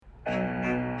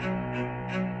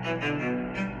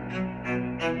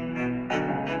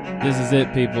This is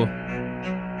it, people.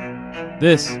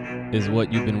 This is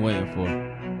what you've been waiting for.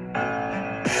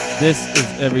 This is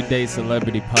Everyday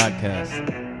Celebrity Podcast.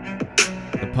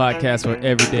 The podcast for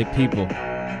everyday people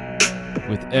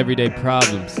with everyday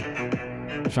problems,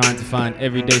 trying to find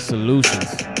everyday solutions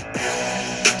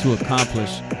to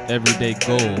accomplish everyday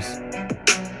goals.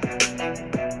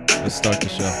 Let's start the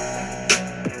show.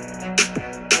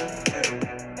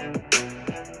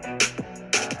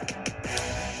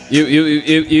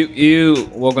 You.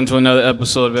 Welcome to another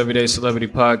episode of Everyday Celebrity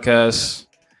Podcast.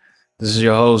 This is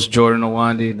your host, Jordan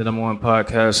Owandi, the number one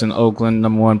podcast in Oakland,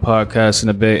 number one podcast in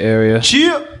the Bay Area.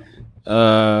 Chill.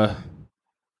 The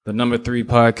number 3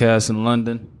 podcast in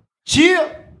London.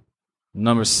 Chill.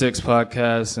 Number 6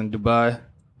 podcast in Dubai.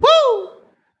 Woo!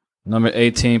 Number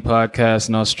 18 podcast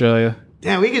in Australia.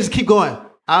 Damn, we can just keep going.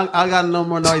 I got no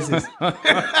more noises.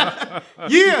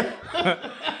 Yeah.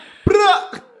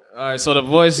 All right, so the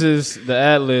voices, the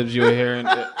ad-libs you were hearing,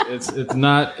 it's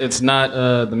not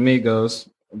the Migos,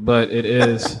 but it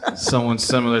is someone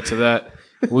similar to that.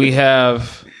 We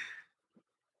have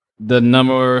the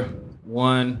number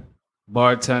 1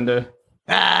 bartender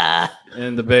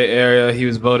in the Bay Area. He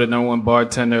was voted number 1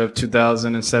 bartender of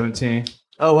 2017.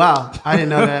 Oh, wow. I didn't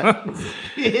know that.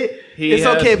 It's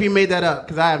okay if you made that up,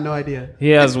 because I have no idea. He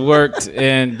has worked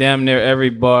in damn near every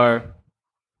bar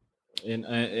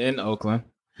in Oakland.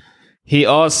 He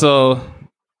also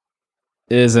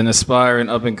is an aspiring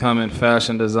up-and-coming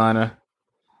fashion designer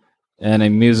and a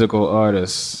musical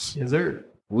artist. Yes, sir.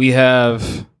 We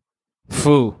have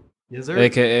Fu, Yes, sir.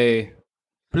 a.k.a.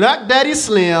 Black Daddy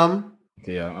Slim.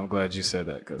 Yeah, I'm glad you said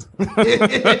that, because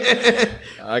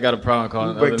I got a problem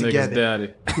calling We work other together. niggas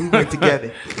daddy. We work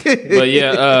together. But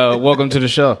yeah, welcome to the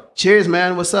show. Cheers,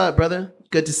 man. What's up, brother?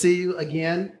 Good to see you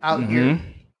again out here.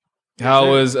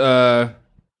 How's your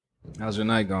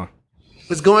night going?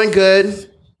 It's going good.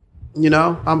 You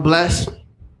know, I'm blessed.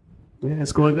 Yeah,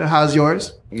 it's going good. How's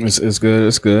yours? It's good.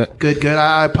 It's good. Good.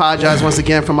 I apologize once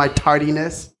again for my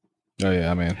tardiness. Oh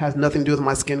yeah, I mean. It has nothing to do with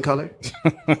my skin color.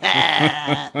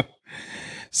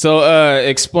 So,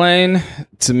 explain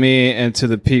to me and to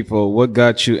the people what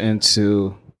got you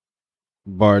into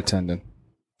bartending.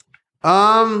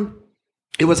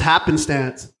 It was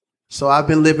happenstance. So I've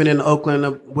been living in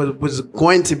Oakland. Was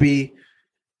going to be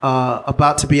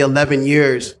about to be 11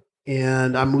 years,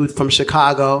 and I moved from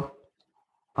Chicago,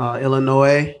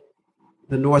 Illinois,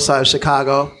 the north side of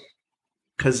Chicago.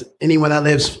 Because anyone that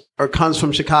lives or comes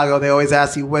from Chicago, they always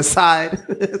ask you what side.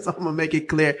 So I'm gonna make it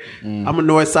clear. I'm a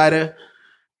north sider.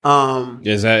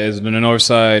 Is the north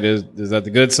side is that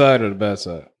the good side or the bad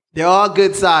side? They're all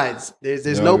good sides.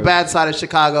 There's no bad side of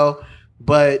Chicago,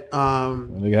 but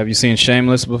have you seen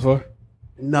Shameless before?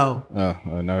 No. Oh,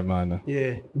 never mind. No.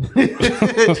 Yeah.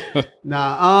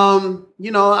 Nah.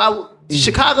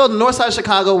 Chicago, the north side of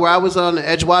Chicago, where I was on the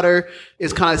Edgewater,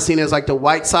 is kind of seen as like the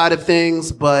white side of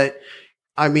things. But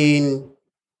I mean,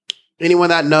 anyone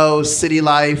that knows city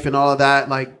life and all of that,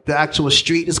 like the actual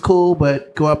street is cool,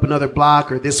 but go up another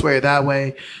block or this way or that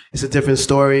way, it's a different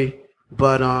story.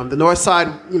 But the north side,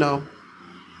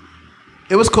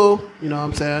 it was cool. You know what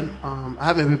I'm saying? I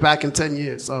haven't been back in 10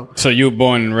 years. So you were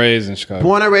born and raised in Chicago?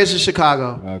 Born and raised in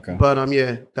Chicago. Okay. But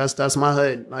yeah, that's my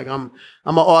hood. Like I'm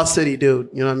an all city dude.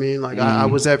 You know what I mean? Like I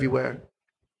was everywhere.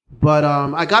 But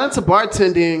I got into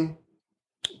bartending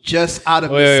just out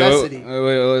of necessity.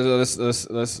 Wait,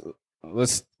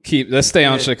 let's stay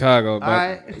on Chicago. But, all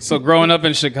right. So growing up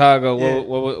in Chicago, Yeah.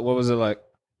 what was it like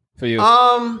for you?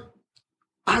 I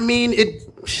mean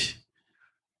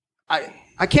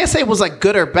I can't say it was like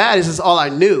good or bad. It's just all I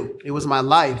knew. It was my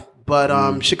life.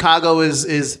 But Chicago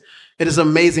is an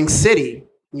amazing city.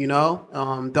 You know,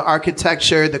 the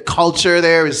architecture, the culture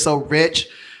there is so rich.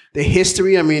 The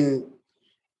history. I mean,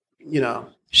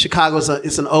 Chicago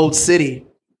is an old city,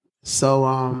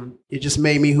 so it just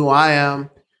made me who I am.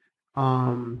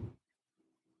 I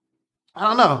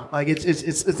don't know. Like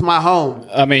it's my home.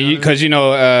 I mean, because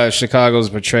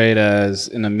Chicago's portrayed as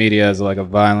in the media as like a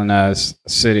violent ass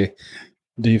city.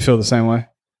 Do you feel the same way?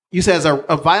 You said as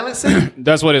a violent city?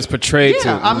 That's what it's portrayed to.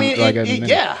 I mean,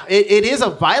 it is a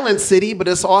violent city, but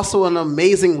it's also an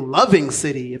amazing, loving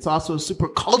city. It's also a super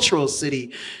cultural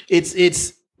city.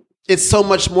 It's so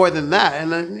much more than that.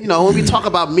 And when we talk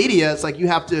about media, it's like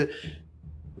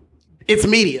it's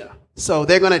media. So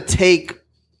they're gonna take,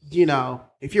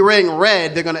 if you're wearing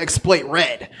red, they're gonna exploit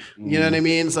red. You know what I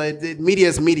mean? So media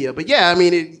is media. But yeah, I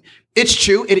mean, it's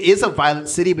true. It is a violent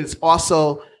city, but it's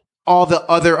also all the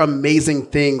other amazing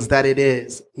things that it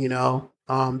is,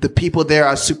 the people there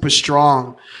are super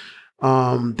strong.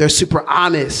 They're super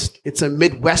honest. It's a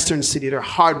Midwestern city. They're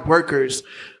hard workers.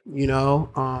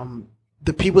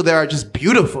 the people there are just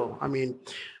beautiful. I mean,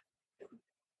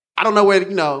 I don't know where,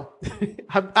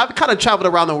 I've kind of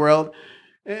traveled around the world.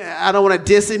 I don't want to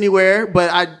diss anywhere,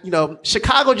 but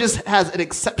Chicago just has an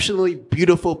exceptionally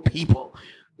beautiful people,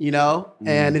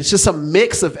 and it's just a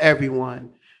mix of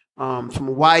everyone,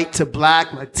 from white to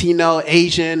black, Latino,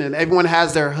 Asian, and everyone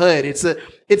has their hood.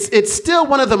 It's still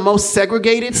one of the most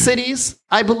segregated cities,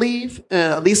 I believe,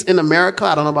 at least in America.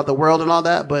 I don't know about the world and all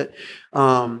that, but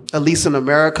at least in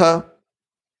America.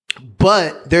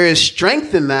 But there is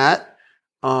strength in that.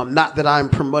 Not that I'm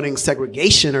promoting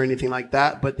segregation or anything like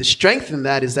that, but the strength in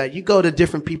that is that you go to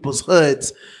different people's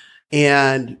hoods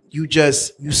and you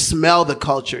smell the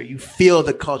culture, you feel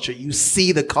the culture, you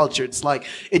see the culture. It's like,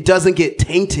 it doesn't get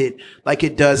tainted like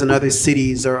it does in other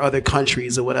cities or other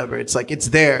countries or whatever. It's like, it's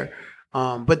there.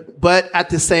 But at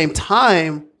the same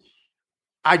time,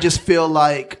 I just feel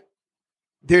like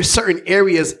there's certain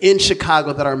areas in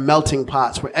Chicago that are melting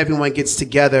pots where everyone gets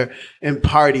together and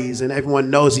parties and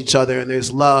everyone knows each other and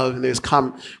there's love and there's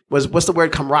what's the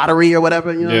word, camaraderie or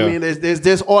whatever, what I mean?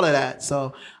 There's all of that.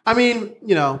 So, I mean,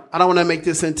 I don't want to make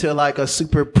this into like a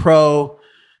super pro,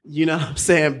 what I'm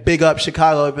saying, big up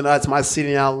Chicago, even though it's my city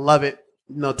and I love it,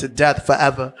 to death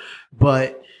forever.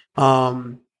 But,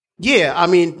 yeah, I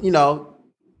mean,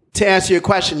 to answer your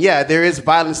question, yeah, there is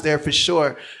violence there for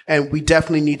sure. And we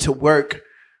definitely need to work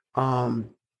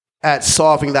at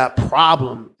solving that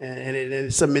problem, and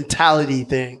it's a mentality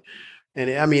thing,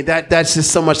 and I mean that's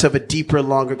just so much of a deeper,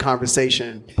 longer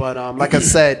conversation. But like I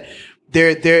said, there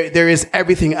is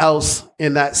everything else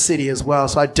in that city as well.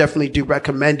 So I definitely do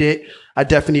recommend it. I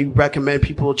definitely recommend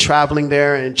people traveling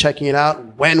there and checking it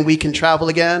out when we can travel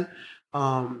again.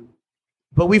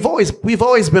 But we've always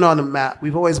been on the map.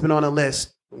 We've always been on a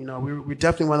list. We're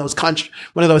definitely one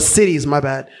of those cities. My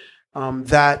bad.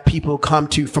 That people come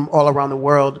to from all around the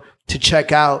world to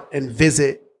check out and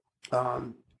visit.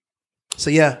 So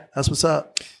yeah, that's what's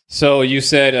up. So you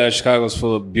said Chicago's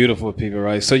full of beautiful people,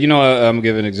 right? So I'm gonna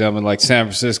give an example like San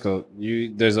Francisco.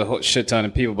 There's a whole shit ton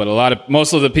of people, but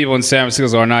most of the people in San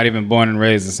Francisco are not even born and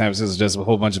raised in San Francisco. Just a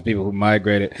whole bunch of people who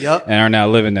migrated and are now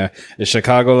living there. Is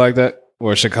Chicago like that,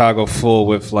 or is Chicago full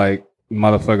with like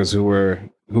motherfuckers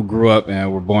who grew up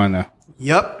and were born there?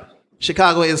 Yep.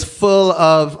 Chicago is full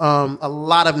of a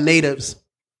lot of natives.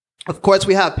 Of course,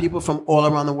 we have people from all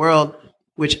around the world,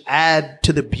 which add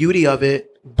to the beauty of it.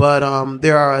 But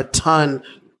there are a ton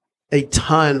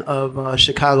of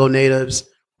Chicago natives,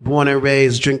 born and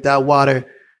raised, drink that water.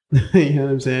 You know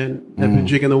what I'm saying? I've been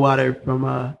drinking the water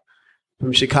from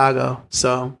Chicago.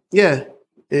 So yeah,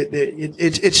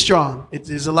 it's strong.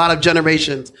 There's a lot of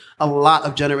generations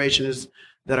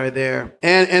that are there,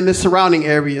 and the surrounding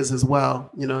areas as well.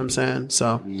 You know what I'm saying?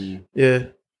 So, yeah.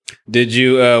 Did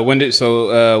you? When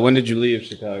did you leave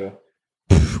Chicago?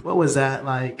 What was that,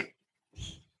 like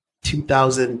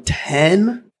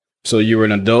 2010? So you were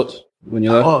an adult when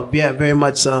you left? Oh yeah, very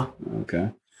much so. Okay.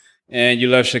 And you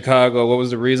left Chicago. What was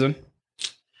the reason?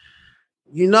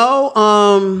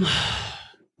 To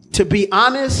be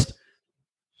honest,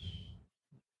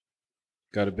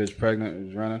 got a bitch pregnant.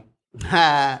 Was running.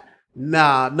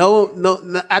 Nah, no.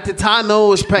 At the time, no one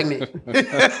was pregnant.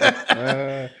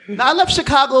 I left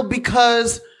Chicago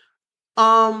because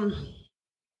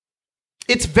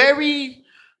it's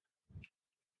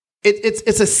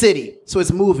it's a city, so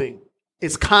it's moving.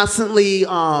 It's constantly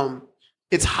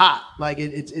it's hot, like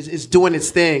it's doing its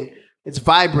thing. It's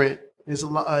vibrant. There's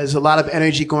a lot of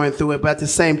energy going through it, but at the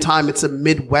same time, it's a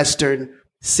Midwestern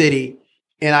city,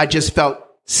 and I just felt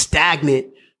stagnant.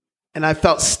 And I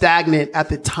felt stagnant at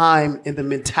the time in the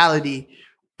mentality,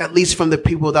 at least from the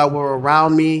people that were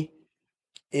around me.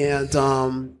 And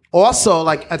also,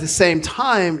 like, at the same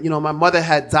time, my mother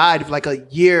had died like a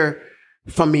year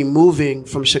from me moving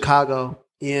from Chicago.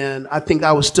 And I think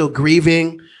I was still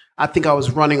grieving. I think I was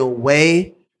running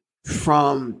away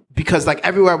because like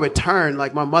everywhere I would turn,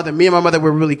 like me and my mother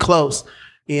were really close.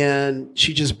 And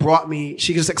she just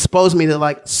exposed me to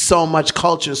like so much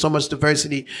culture, so much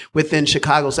diversity within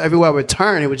Chicago. So everywhere I would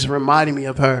turn, it was just reminding me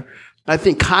of her. I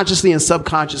think consciously and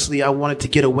subconsciously, I wanted to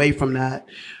get away from that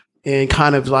and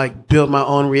kind of like build my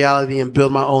own reality and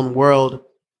build my own world.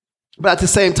 But at the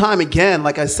same time, again,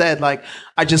 like I said, like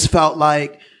I just felt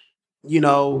like,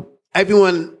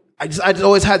 everyone, I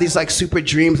always had these like super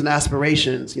dreams and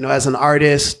aspirations, as an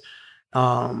artist.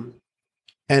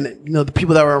 And, the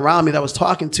people that were around me that I was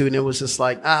talking to, and it was just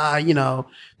like,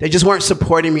 they just weren't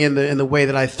supporting me in the way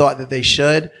that I thought that they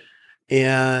should.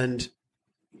 And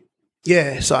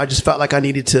yeah, so I just felt like I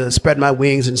needed to spread my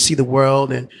wings and see the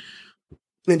world and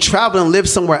travel and live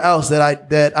somewhere else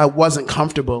that I wasn't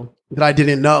comfortable, that I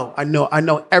didn't know. I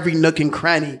know every nook and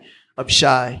cranny of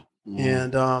Chi.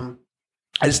 And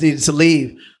I just needed to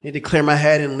leave. I needed to clear my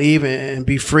head and leave and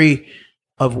be free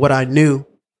of what I knew.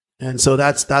 And so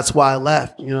that's why I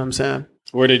left. You know what I'm saying?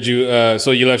 Where did you?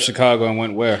 So you left Chicago and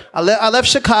went where? I left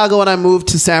Chicago and I moved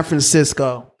to San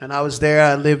Francisco. And I was there.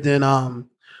 I lived in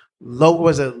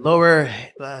Lower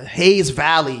Hayes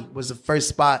Valley was the first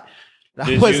spot that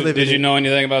I was living in. Did you know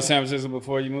anything about San Francisco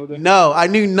before you moved there? No, I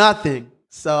knew nothing.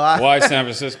 So why San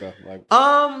Francisco? Like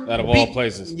out of all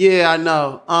places. Yeah, I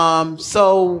know.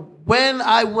 So when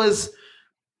I was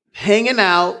hanging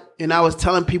out and I was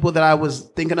telling people that I was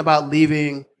thinking about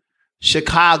leaving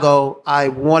Chicago, I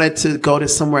wanted to go to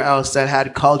somewhere else that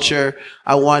had culture.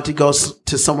 I wanted to go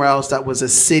to somewhere else that was a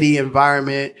city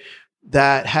environment,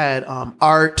 that had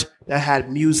art, that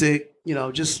had music, you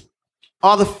know, just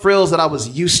all the frills that I was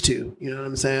used to, you know what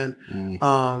I'm saying?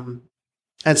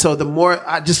 And so the more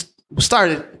I just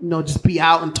started, you know, just be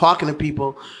out and talking to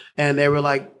people, and they were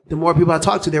like, the more people I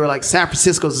talked to, they were like, San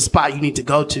Francisco's the spot you need to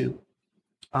go to.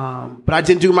 But I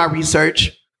didn't do my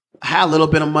research. I had a little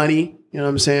bit of money, you know what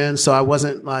I'm saying? So I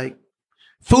wasn't like,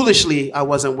 foolishly, I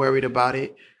wasn't worried about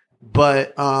it.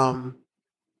 But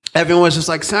everyone was just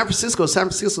like, San Francisco, San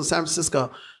Francisco, San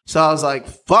Francisco. So I was like,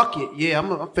 fuck it. Yeah, I'm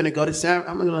finna go to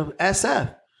I'm gonna go to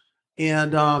SF.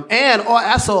 And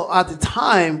also at the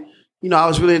time, you know, I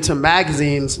was really into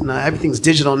magazines. Now, everything's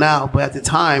digital now, but at the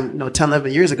time, you know, 10,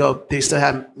 11 years ago, they still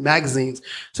had magazines.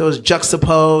 So it was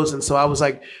Juxtaposed. And so I was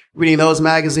like reading those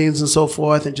magazines and so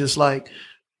forth, and just like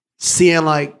seeing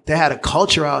like they had a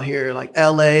culture out here, like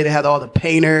LA, they had all the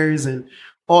painters and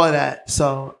all of that.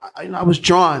 So I was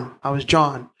drawn.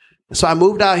 So I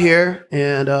moved out here,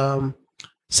 and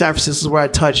San Francisco is where I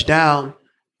touched down.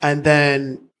 And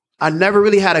then I never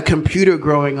really had a computer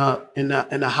growing up in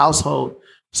the household.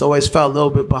 So I always felt a little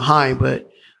bit behind, but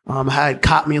I had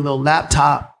caught me a little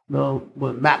laptop, little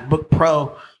MacBook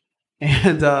Pro,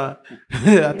 and I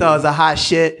thought it was a hot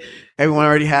shit. Everyone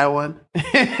already had one.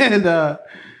 And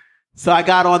so I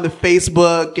got on the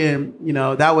Facebook, and, you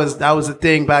know, that was a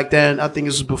thing back then. I think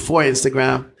this was before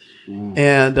Instagram.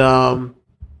 And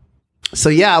so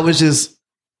yeah, I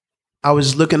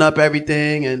was looking up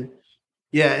everything, and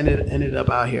yeah, and it ended up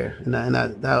out here, and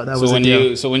that was so when the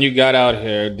deal. So when you got out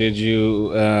here, did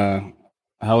you?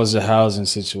 How was the housing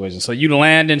situation? So you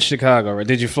land in Chicago, right?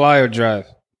 Did you fly or drive?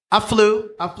 I flew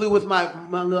with my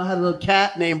little, had a little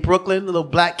cat named Brooklyn, a little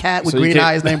black cat with green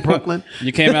eyes named Brooklyn.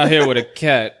 You came out here with a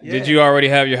cat. Yeah. Did you already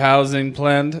have your housing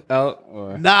planned out?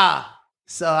 Or? Nah.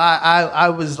 So I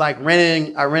was like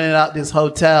rented out this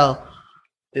hotel,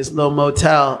 this little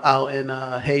motel out in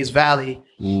Hayes Valley,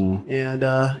 and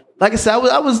like I said,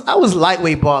 I was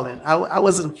lightweight balling. I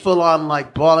wasn't full on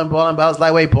like balling, but I was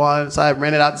lightweight balling. So I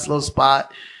rented out this little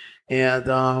spot,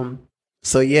 and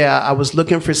so yeah, I was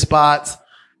looking for spots.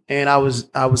 And I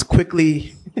was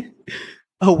quickly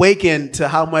awakened to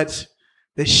how much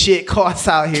the shit costs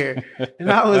out here. And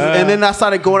and then I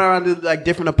started going around to like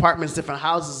different apartments, different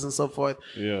houses and so forth.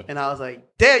 Yeah. And I was like,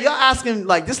 damn, y'all asking,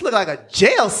 like, this looked like a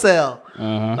jail cell.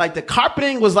 Like the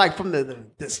carpeting was like from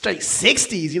the straight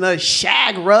 60s, you know, the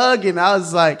shag rug. And I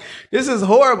was like, this is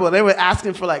horrible. They were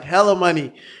asking for like hella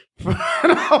money. And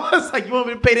I was like, you want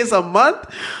me to pay this a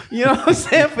month? You know what I'm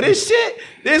saying? For this shit?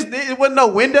 It wasn't no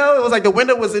window. It was like the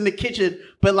window was in the kitchen,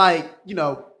 but like, you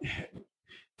know,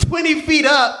 20 feet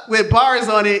up with bars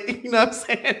on it. You know what I'm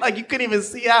saying? Like you couldn't even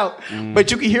see out, but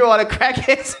you could hear all the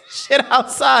crackheads and shit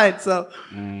outside. So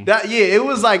it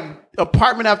was like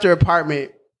apartment after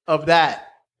apartment of that,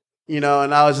 you know,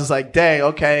 and I was just like, dang,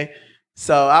 okay.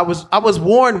 So I was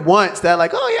warned once that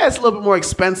like, oh yeah, it's a little bit more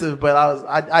expensive, but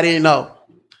I didn't know.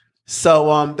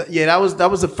 So that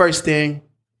was the first thing.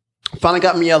 Finally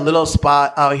got me a little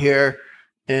spot out here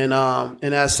in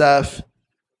SF,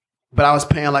 but I was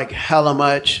paying like hella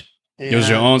much. It was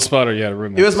your own spot, or you had a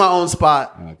roommate? It was my own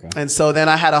spot. Okay. And so then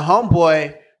I had a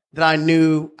homeboy that I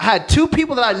knew. I had two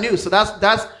people that I knew. So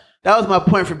that was my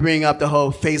point for bringing up the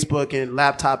whole Facebook and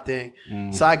laptop thing.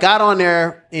 So I got on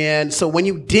there, and so when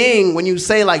you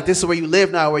say like this is where you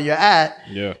live now, where you're at,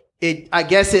 yeah. I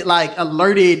guess it like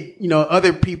alerted, you know,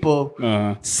 other people,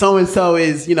 so-and-so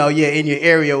is, you know, in your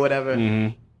area or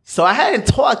whatever. So I hadn't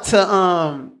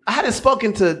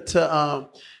spoken to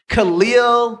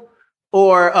Khalil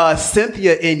or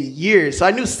Cynthia in years. So I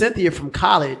knew Cynthia from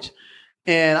college,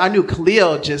 and I knew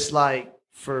Khalil just like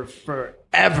for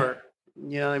forever.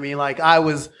 You know what I mean? Like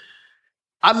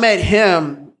I met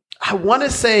him, I want to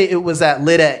say it was at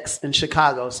LitX in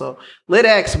Chicago. So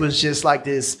LitX was just like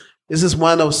this is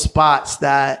one of those spots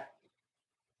that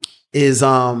is,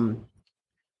 I don't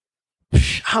know,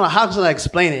 how can I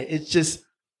explain it? It's just,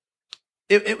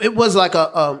 it was like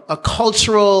a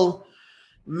cultural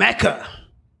mecca.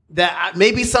 that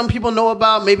maybe some people know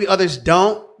about, maybe others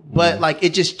don't, but like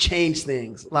it just changed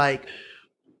things. Like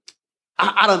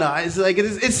I don't know. It's like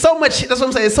it's so much. That's what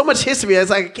I'm saying. It's so much history.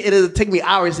 It's like it'll take me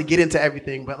hours to get into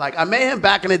everything. But like I met him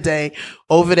back in the day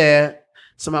over there.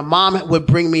 So my mom would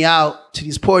bring me out to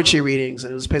these poetry readings,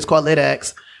 and it was a place called Lit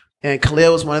X. And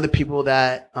Khalil was one of the people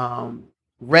that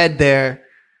read there.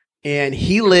 And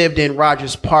he lived in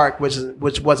Rogers Park,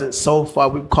 which wasn't so far.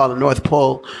 We would call it North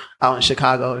Pole out in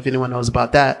Chicago, if anyone knows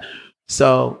about that.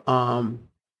 So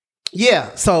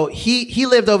yeah, so he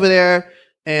lived over there,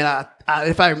 and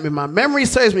if my memory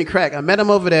serves me correct, I met him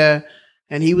over there,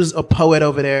 and he was a poet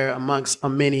over there amongst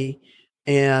many,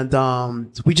 and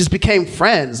we just became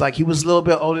friends. Like he was a little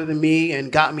bit older than me,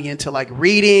 and got me into like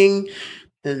reading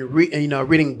and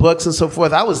reading books and so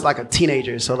forth. I was like a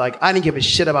teenager, so like I didn't give a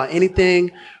shit about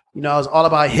anything. You know, I was all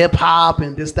about hip hop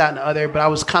and this, that, and the other, but I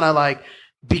was kind of like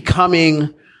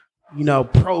becoming,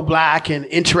 pro-black and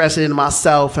interested in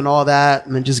myself and all that,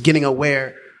 and then just getting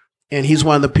aware. And he's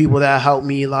one of the people that helped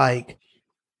me like,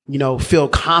 feel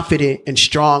confident and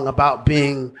strong about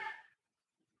being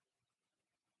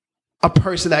a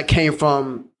person that came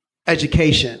from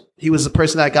education. He was the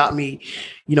person that got me,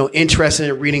 interested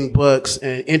in reading books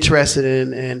and interested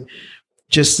in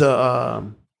just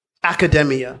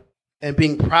academia. And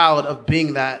being proud of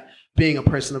being a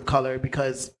person of color,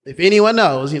 because if anyone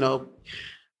knows, I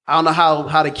don't know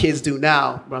how the kids do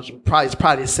now, but it's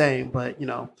probably the same. But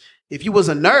if you was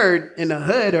a nerd in the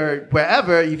hood or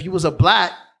wherever, if you was a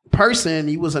black person,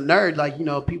 you was a nerd, like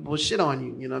people would shit on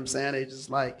you. You know what I'm saying? They just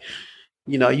like,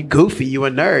 you goofy, you a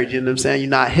nerd. You know what I'm saying?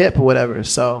 You're not hip or whatever.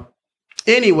 So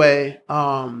anyway,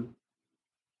 when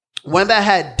that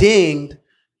had dinged,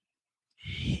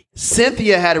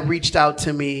 Cynthia had reached out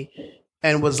to me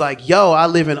and was like, yo, I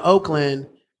live in Oakland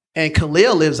and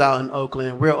Khalil lives out in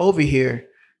Oakland. We're over here.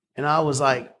 And I was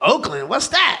like, Oakland, what's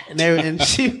that? And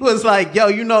she was like, yo,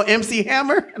 MC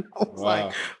Hammer? And I was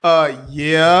like,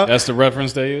 yeah. That's the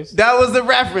reference they used? That was the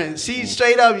reference. She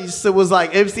straight up was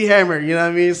like MC Hammer, you know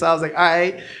what I mean? So I was like, all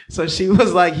right. So she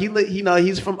was like,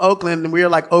 he's from Oakland, and we were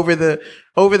like over the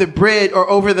bridge or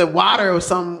over the water or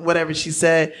something, whatever she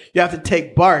said. You have to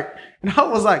take BART. And I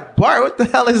was like, BART, what the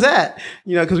hell is that?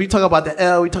 Because we talk about the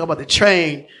L, we talk about the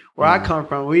train where I come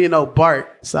from. We didn't know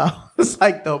BART. So it's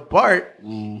like the BART.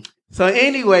 So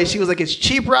anyway, she was like, it's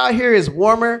cheaper out here, it's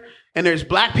warmer, and there's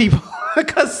black people.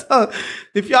 Because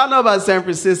if y'all know about San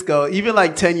Francisco, even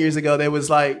like 10 years ago, there was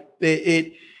like,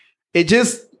 it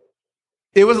was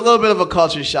a little bit of a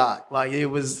culture shock. Like it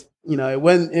was, it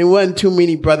wasn't too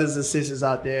many brothers and sisters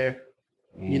out there,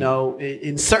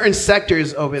 in certain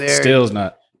sectors over there. Still's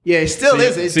not. Yeah, it still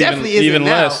isn't. It definitely isn't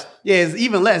now. Less. Yeah, it's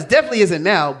even less. Definitely isn't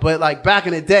now. But like back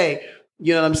in the day,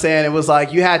 you know what I'm saying? It was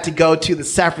like you had to go to the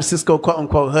San Francisco quote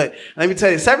unquote hood. And let me tell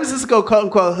you, San Francisco quote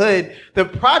unquote hood, the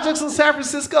projects in San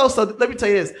Francisco. So let me tell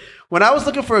you this. When I was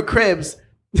looking for a cribs,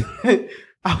 I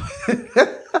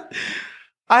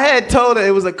had told her,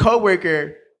 it was a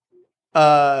coworker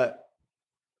that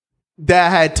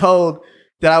had told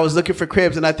that I was looking for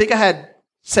cribs. And I think I had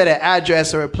said an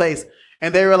address or a place.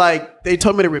 And they were like, they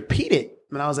told me to repeat it.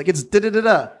 And I was like, it's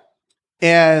da-da-da-da.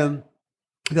 And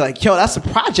they're like, yo, that's the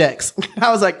projects. And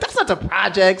I was like, that's not the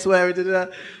projects, whatever.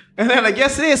 Da-da-da. And they're like,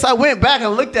 yes, it is. So I went back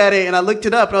and looked at it and I looked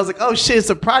it up and I was like, oh shit,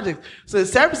 it's a project. So the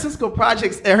San Francisco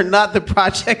projects are not the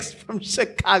projects from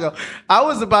Chicago. I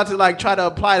was about to like try to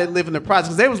apply to live in the projects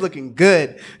because they was looking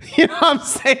good. You know what I'm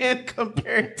saying?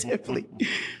 Comparatively.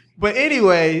 But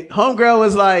anyway, homegirl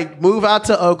was like, move out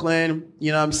to Oakland.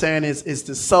 You know what I'm saying? It's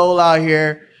the soul out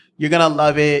here. You're going to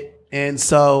love it. And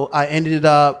so I ended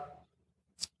up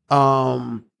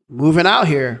moving out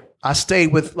here. I stayed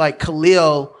with like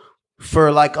Khalil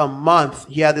for like a month.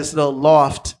 He had this little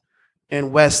loft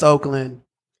in West Oakland.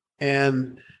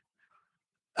 And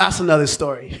that's another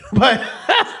story. But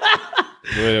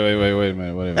wait a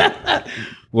minute.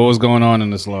 What was going on in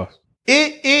this loft?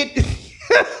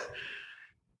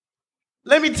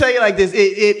 Let me tell you like this.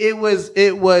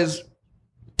 It was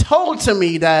told to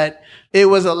me that it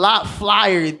was a lot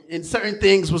flyer and certain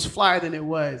things was flyer than it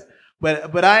was.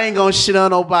 But I ain't gonna shit on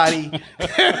nobody.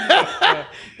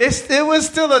 It was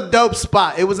still a dope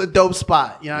spot. It was a dope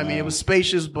spot. You know what I mean? It was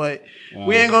spacious, but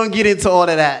we ain't gonna get into all of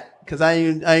that because I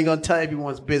ain't gonna tell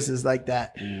everyone's business like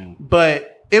that.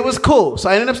 But it was cool. So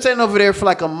I ended up staying over there for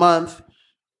like a month,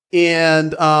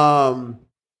 and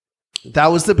that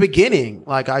was the beginning.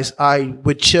 Like I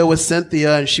would chill with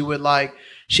Cynthia, and she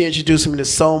introduced me to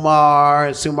Somar,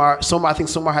 and Somar, I think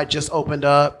Somar had just opened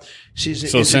up.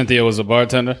 Cynthia was a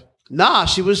bartender? Nah,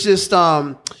 she was just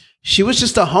a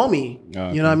homie.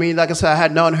 You know what I mean? Like I said, I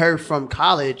had known her from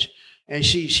college, and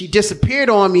she disappeared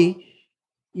on me.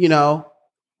 you know,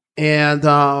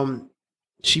 and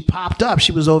she popped up.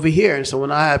 She was over here. And so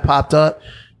when I had popped up,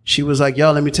 she was like,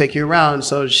 yo, let me take you around.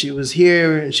 So she was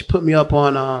here and she put me up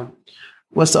on,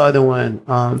 what's the other one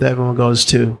that everyone goes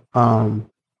to?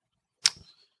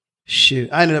 Shoot,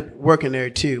 I ended up working there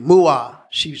too. Mua.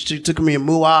 She took me in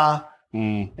Mua.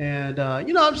 And,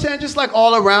 you know what I'm saying? Just like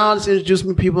all around, just introduced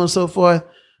me to people and so forth.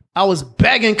 I was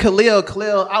begging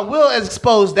Khalil. I will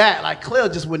expose that. Like, Khalil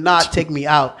just would not take me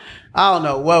out. I don't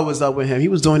know what was up with him. He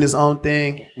was doing his own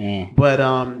thing. But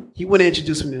he wouldn't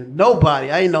introduce me to nobody.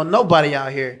 I didn't know nobody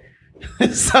out here.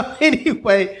 So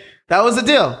anyway, that was the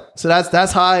deal. So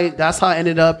that's how I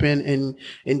ended up in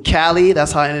Cali.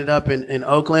 That's how I ended up in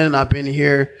Oakland. And I've been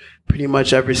here pretty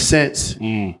much ever since.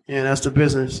 And that's the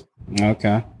business.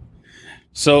 Okay.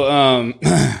 So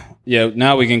yeah,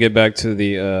 now we can get back to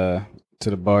the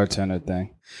bartender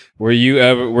thing. Were you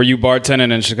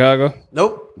bartending in Chicago?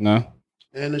 Nope. No.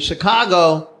 And in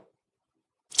Chicago,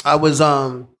 I was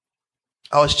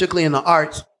strictly in the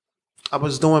arts. I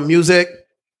was doing music.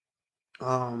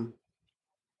 I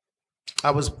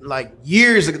was like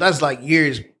years ago. That's like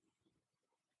years.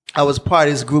 I was part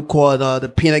of this group called the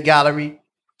Peanut Gallery.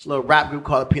 It's a little rap group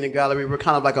called the Peanut Gallery. We're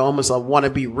kind of like almost a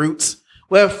wannabe Roots.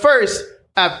 Well,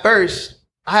 at first,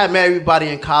 I had met everybody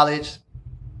in college,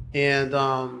 and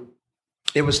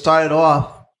it was started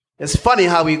off. It's funny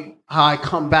how I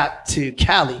come back to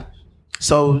Cali.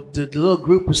 So the little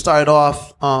group was started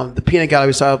off. The Peanut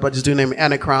Gallery started off by this dude named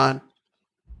Anacron,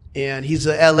 and he's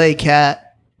a LA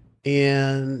cat.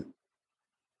 And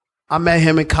I met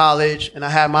him in college, and I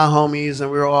had my homies,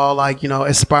 and we were all like, you know,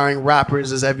 aspiring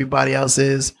rappers as everybody else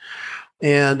is,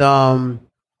 and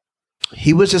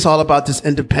he was just all about this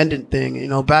independent thing. You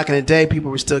know, back in the day,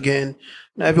 people were still getting, you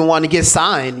know, everyone wanted to get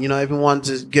signed. You know, everyone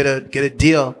wanted to get a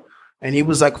deal. And he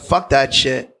was like, fuck that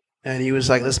shit. And he was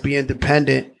like, let's be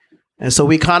independent. And so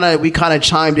we kind of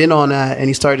chimed in on that. And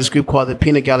he started this group called the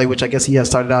Peanut Gallery, which I guess he had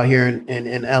started out here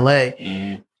in LA.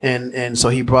 And so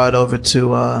he brought it over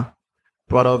to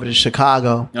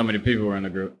Chicago. How many people were in the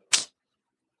group?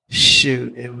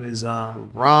 Shoot, it was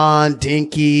Ron,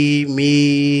 Dinky,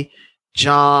 me,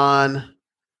 John,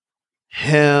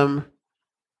 him.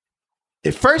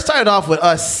 It first started off with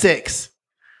us 6,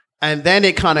 and then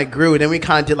it kind of grew. Then we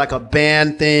kind of did like a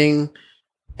band thing,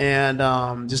 and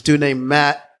this dude named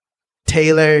Matt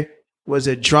Taylor was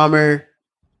a drummer,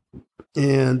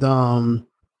 and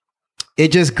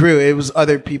it just grew. It was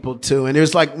other people too, and it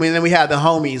was like then we had the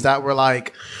homies that were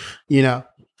like, you know,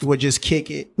 would just kick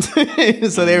it.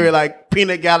 So they were like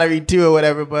Peanut Gallery 2 or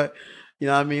whatever, but you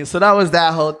know what I mean? So that was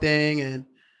that whole thing. And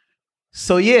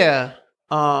so, yeah.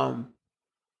 So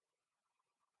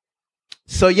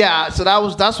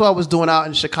that's what I was doing out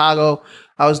in Chicago.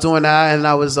 I was doing that, and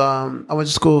I went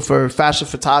to school for fashion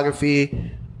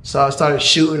photography. So I started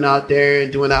shooting out there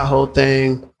and doing that whole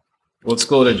thing. What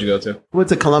school did you go to? Went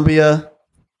to Columbia.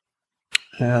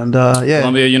 And yeah.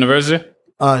 Columbia University?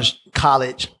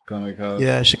 College. Columbia College.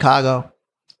 Yeah, Chicago.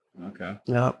 Okay.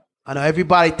 Yeah. I know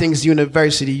everybody thinks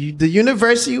university. The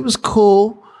university was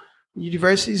cool.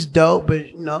 University's dope,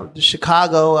 but you know, the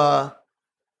Chicago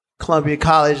Columbia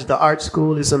College, the art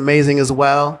school is amazing as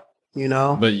well. You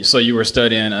know. But so you were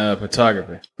studying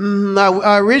photography.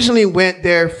 I originally went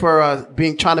there for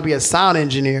trying to be a sound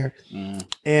engineer,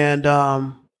 and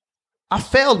I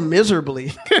failed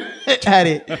miserably at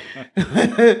it.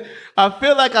 I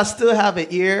feel like I still have an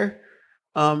ear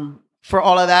for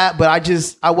all of that, but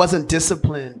I wasn't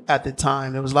disciplined at the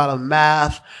time. There was a lot of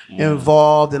math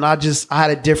involved, and I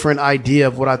had a different idea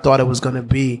of what I thought it was going to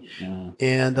be.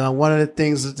 And one of the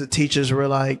things that the teachers were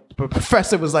like, the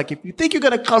professor was like, if you think you're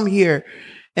going to come here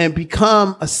and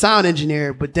become a sound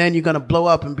engineer, but then you're going to blow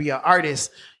up and be an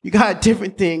artist, you got a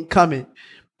different thing coming.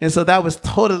 And so that was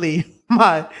totally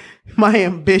my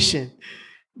ambition.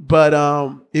 But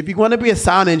if you want to be a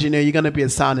sound engineer, you're going to be a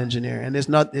sound engineer. And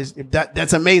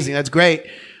that's amazing. That's great.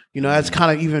 You know, that's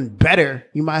kind of even better.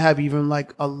 You might have even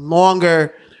like a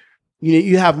longer,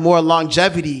 you have more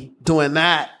longevity doing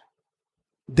that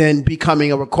than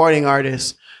becoming a recording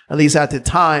artist, at least at the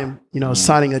time, you know,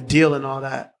 signing a deal and all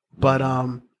that. But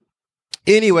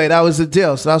anyway, that was the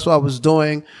deal. So that's what I was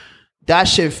doing. That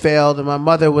shit failed. And my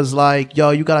mother was like,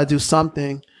 yo, you got to do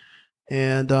something.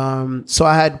 And so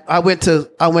I went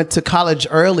to college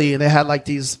early, and they had like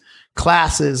these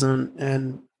classes,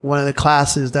 and one of the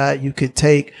classes that you could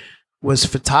take was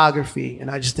photography, and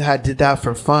I just did that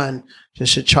for fun,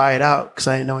 just to try it out because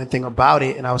I didn't know anything about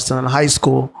it, and I was still in high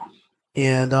school,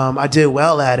 and I did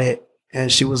well at it. And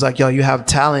she was like, "Yo, you have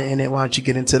talent in it. Why don't you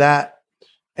get into that?"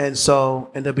 And so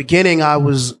in the beginning, I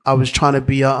was trying to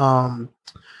be a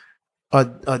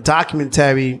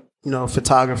documentary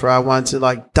photographer. I wanted to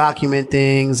like document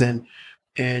things and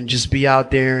just be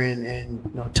out there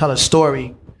and tell a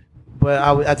story.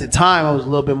 But at the time I was a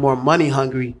little bit more money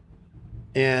hungry,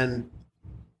 and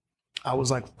I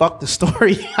was like, fuck the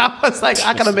story. I was like,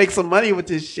 I gotta make some money with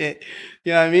this shit.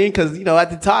 You know what I mean? Because,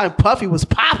 at the time, Puffy was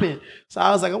popping. So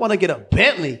I was like, I want to get a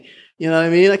Bentley. You know what I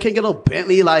mean? I can't get no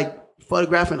Bentley, like,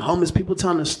 photographing homeless people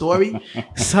telling a story.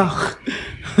 So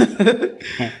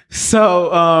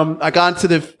I got into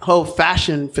the whole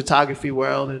fashion photography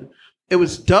world, and it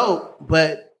was dope,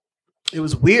 but it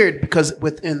was weird because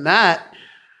within that,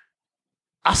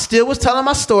 I still was telling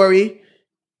my story,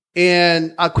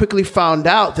 and I quickly found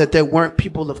out that there weren't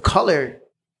people of color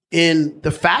in the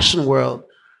fashion world.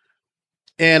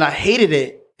 And I hated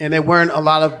it. And there weren't a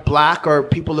lot of black or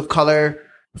people of color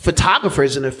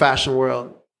photographers in the fashion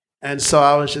world. And so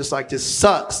I was just like, this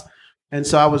sucks. And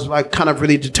so I was like kind of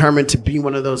really determined to be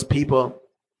one of those people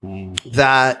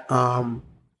that,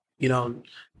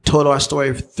 told our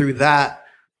story through that.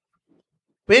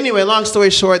 But anyway, long story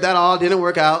short, that all didn't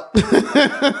work out.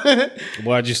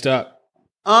 Why'd you stop?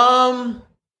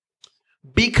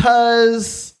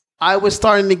 Because I was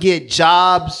starting to get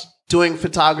jobs doing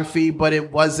photography, but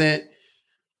it wasn't,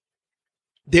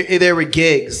 there were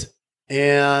gigs,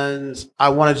 and I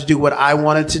wanted to do what I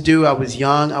wanted to do. I was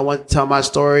young. I wanted to tell my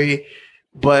story.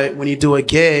 But when you do a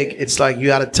gig, it's like you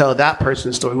got to tell that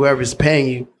person's story, whoever's paying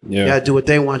you. Yeah. You got to do what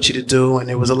they want you to do.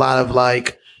 And it was a lot of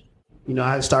like, I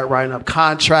had to start writing up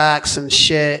contracts and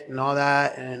shit and all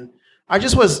that. And I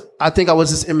think I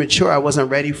was just immature. I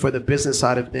wasn't ready for the business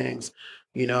side of things.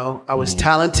 I was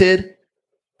talented.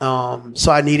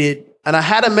 So I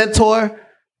had a mentor,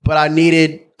 but I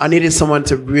needed someone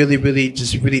to really, really,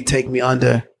 just really take me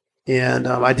under. And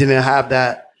I didn't have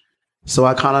that. So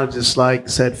I kind of just like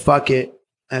said, fuck it.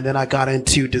 And then I got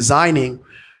into designing,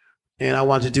 and I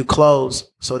wanted to do clothes.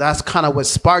 So that's kind of what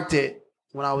sparked it.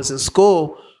 When I was in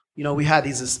school, we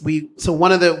had so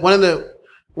one of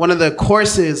the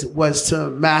courses was to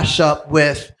mash up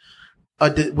with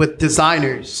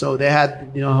designers. So they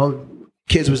had,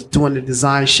 kids was doing the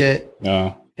design shit.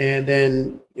 And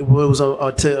then it was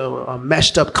a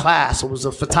meshed up class. It was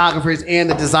the photographers and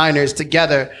the designers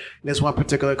together in this one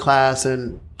particular class.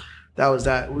 And that was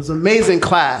that. It was an amazing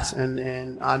class.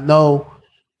 And I know,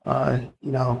 a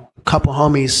couple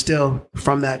homies still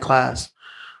from that class.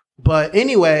 But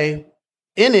anyway,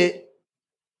 in it,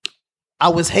 I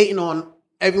was hating on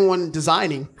everyone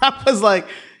designing. I was like,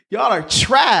 y'all are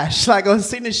trash. Like, I was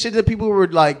seeing this shit that people were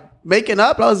like making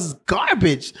up. I was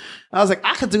garbage. I was like,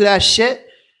 I could do that shit.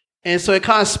 And so it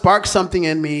kind of sparked something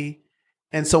in me.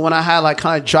 And so when I had like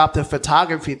kind of dropped the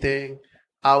photography thing,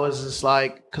 I was just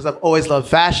like, because I've always loved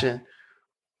fashion.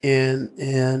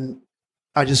 And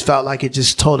I just felt like it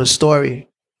just told a story,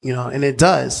 and it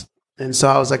does. And so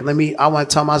I was like, I want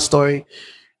to tell my story,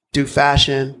 do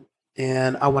fashion,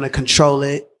 and I want to control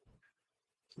it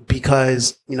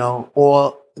because,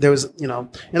 there was, in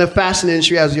the fashion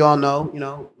industry, as you all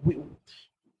know,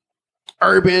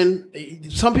 urban,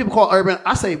 some people call urban,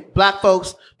 I say black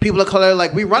folks, people of color,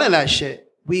 like we running that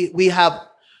shit. We have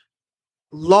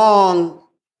long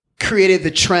created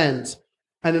the trends,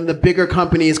 and then the bigger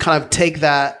companies kind of take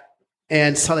that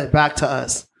and sell it back to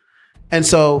us. And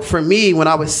so for me, when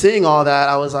I was seeing all that,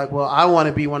 I was like, well, I want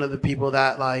to be one of the people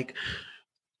that like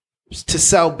to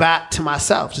sell back to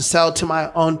myself, to sell to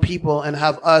my own people and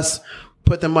have us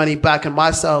put the money back in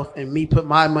myself and me put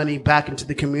my money back into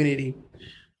the community.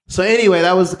 So anyway,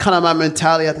 that was kind of my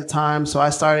mentality at the time. So I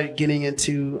started getting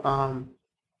into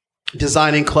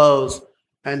designing clothes.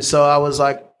 And so I was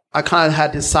like, I kind of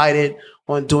had decided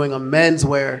on doing a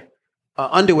menswear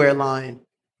underwear line.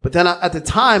 But then at the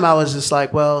time, I was just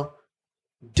like, well,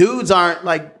 dudes aren't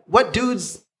like, what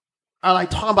dudes are like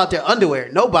talking about their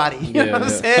underwear? Nobody. You know what I'm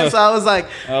saying? So I was like,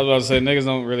 I was about to say, niggas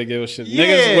don't really give a shit. Yeah.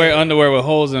 Niggas wear underwear with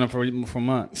holes in them for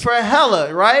months. For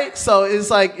hella, right? So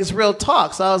it's like, it's real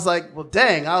talk. So I was like, well,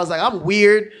 dang. I was like, I'm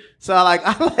weird. So I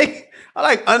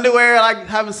like underwear. I like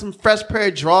having some fresh pair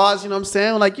of drawers. You know what I'm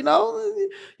saying? Like,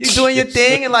 you're doing your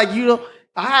thing, and like,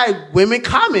 I had women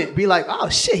comment, be like, oh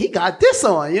shit, he got this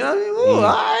on. You know what I mean? Ooh, all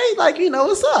right. Like,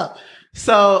 what's up?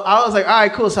 So I was like, all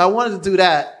right, cool. So I wanted to do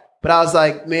that. But I was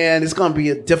like, man, it's going to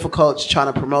be difficult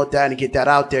trying to promote that and get that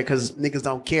out there because niggas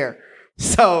don't care.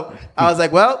 So I was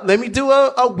like, well, let me do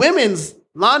a women's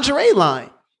lingerie line,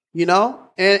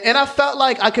 And I felt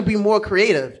like I could be more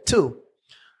creative too.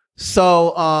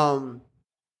 So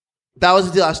that was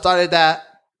the deal. I started that.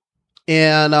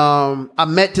 And I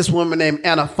met this woman named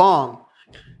Anna Fong.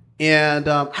 And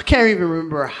I can't even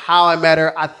remember how I met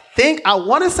her. I think I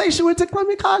want to say she went to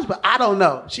Columbia College, but I don't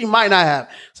know. She might not have.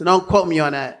 So don't quote me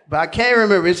on that. But I can't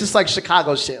remember. It's just like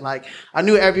Chicago shit. Like I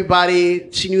knew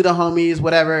everybody. She knew the homies,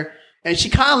 whatever. And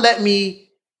she kind of let me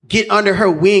get under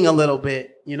her wing a little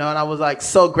bit, you know, and I was like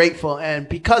so grateful. And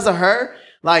because of her,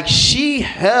 like she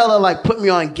hella like put me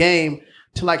on game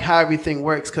to like how everything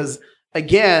works. Cause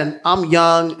again, I'm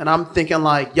young and I'm thinking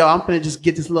like, yo, I'm finna just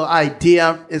get this little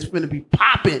idea. It's finna be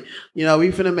popping. You know, we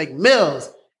finna make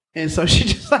mills. And so she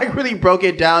just like really broke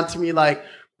it down to me, like,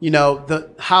 you know,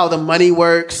 how the money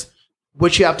works,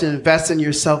 what you have to invest in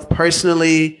yourself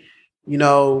personally, you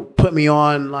know, put me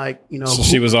on like, you know. So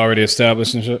she was already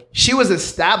established and shit? She was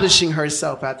establishing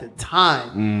herself at the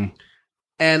time.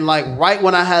 And like right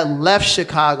when I had left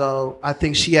Chicago, I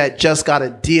think she had just got a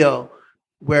deal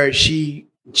where she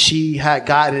had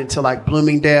gotten into like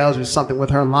Bloomingdale's or something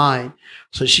with her line.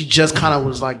 So she just kind of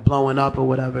was like blowing up or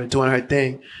whatever, doing her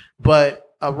thing. But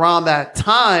around that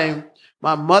time,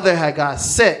 my mother had got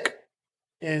sick.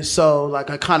 And so like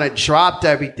I kind of dropped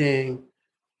everything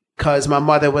because my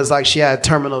mother was like, she had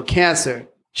terminal cancer.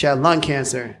 She had lung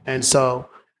cancer. And so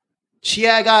she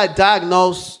had got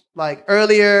diagnosed like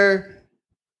earlier,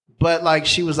 but like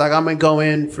she was like, I'm going to go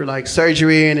in for like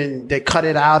surgery, and then they cut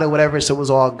it out or whatever. So it was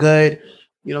all good.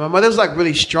 You know, my mother was like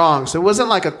really strong. So it wasn't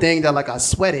like a thing that like I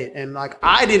sweated. And like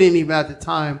I didn't even at the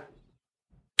time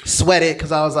sweat it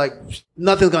because I was like,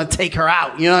 nothing's going to take her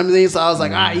out. You know what I mean? So I was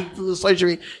like, all right, you do the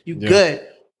surgery, you good.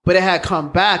 But it had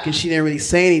come back and she didn't really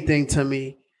say anything to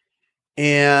me.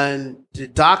 And the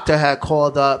doctor had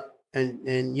called up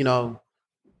and you know,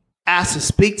 asked to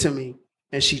speak to me.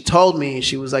 And she told me,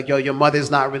 she was like, yo, your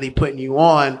mother's not really putting you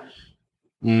on.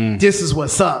 This is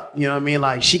what's up. You know what I mean?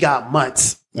 Like she got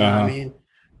months. You know what I mean?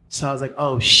 So I was like,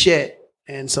 oh shit.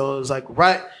 And so it was like,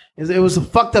 right. It was a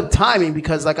fucked up timing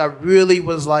because like I really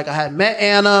was like, I had met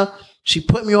Anna. She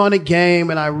put me on a game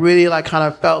and I really like kind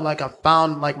of felt like I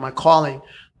found like my calling,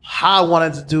 how I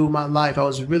wanted to do my life. I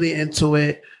was really into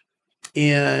it.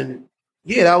 And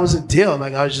yeah, that was a deal.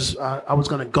 Like I was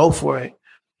going to go for it.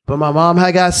 But my mom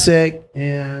had got sick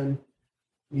and,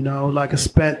 you know, like I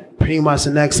spent pretty much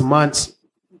the next months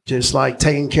just like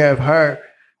taking care of her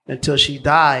until she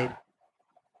died.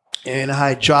 And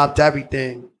I dropped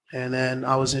everything. And then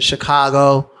I was in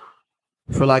Chicago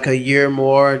for like a year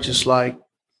more, just like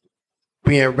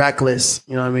being reckless.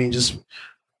 You know what I mean? Just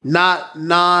not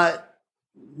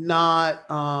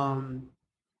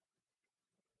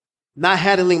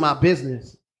handling my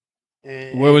business.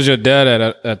 And where was your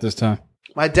dad at this time?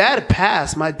 My dad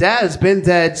passed. My dad has been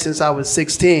dead since I was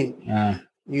 16.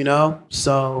 You know?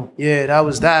 So yeah, that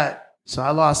was that. So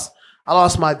I lost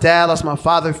my dad, lost my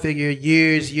father figure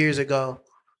years ago.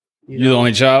 You the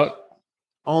only child?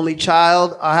 Only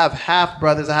child. I have half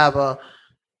brothers. I have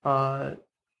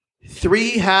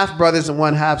 3 half brothers and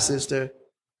 1 half sister.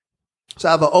 So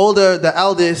I have the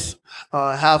eldest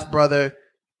half brother,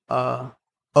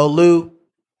 Olu,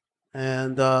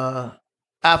 and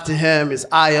after him is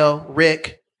Ayo,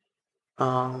 Rick,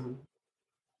 and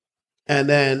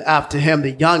then after him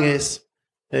the youngest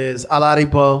is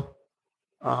Alaribo,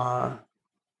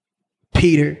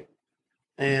 Peter,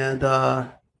 and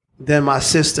then my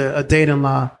sister,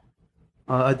 Adaidenla,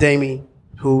 Ademi,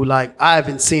 who like I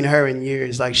haven't seen her in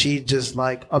years. Like she just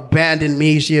like abandoned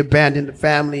me. She abandoned the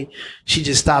family. She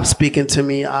just stopped speaking to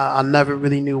me. I never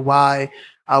really knew why.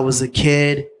 I was a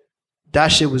kid. That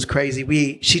shit was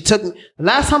crazy. She took me. The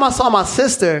last time I saw my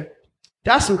sister,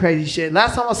 that's some crazy shit.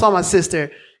 Last time I saw my sister,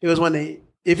 it was when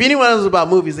if anyone knows about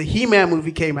movies, the He-Man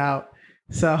movie came out.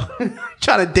 So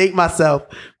trying to date myself.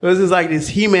 It was just like this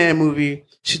He-Man movie.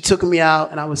 She took me out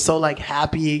and I was so like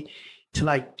happy to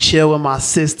like chill with my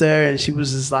sister, and she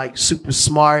was just like super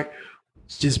smart.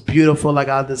 It's just beautiful. Like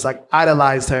I just like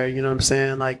idolized her, you know what I'm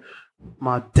saying? Like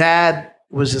my dad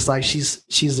was just like she's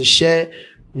the shit.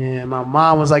 And my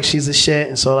mom was like she's the shit.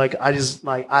 And so like I just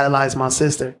like idolized my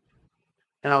sister.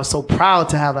 And I was so proud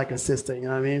to have like a sister, you know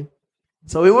what I mean?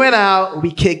 So we went out,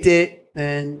 we kicked it,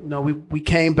 and you know, we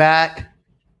came back.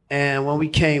 And when we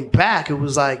came back, it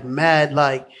was like mad,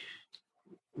 like,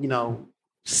 you know,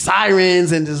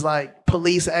 sirens and just like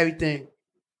police, everything.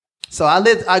 So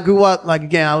I grew up, like,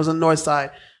 again, I was on the north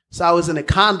side. So I was in the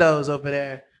condos over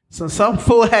there. So some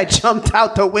fool had jumped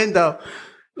out the window,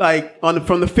 like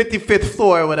from the 55th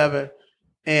floor or whatever,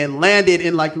 and landed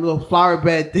in like a little flower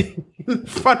bed thing in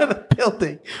front of the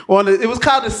building. It was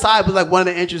kind of the side, but like one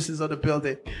of the entrances of the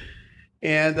building.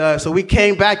 And so we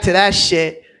came back to that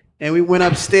shit, and we went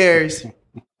upstairs.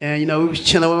 And, you know, we was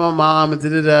chilling with my mom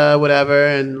and whatever.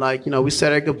 And, like, you know, we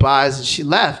said our goodbyes and she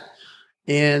left.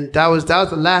 And that was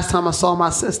the last time I saw my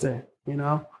sister, you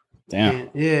know. Damn. And,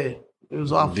 yeah, it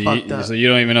was all fucked up. So you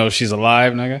don't even know if she's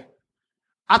alive, nigga?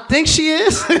 I think she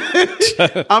is.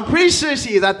 I'm pretty sure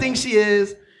she is. I think she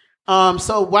is.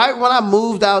 So right when I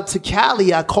moved out to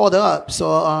Cali, I called her up. So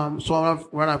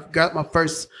when I got my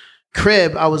first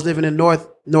crib, I was living in North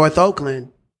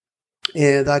Oakland,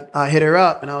 and I hit her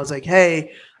up, and I was like,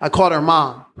 "Hey," I called her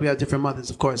mom. We have different mothers,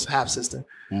 of course, half sister.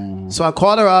 So I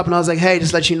called her up, and I was like, "Hey,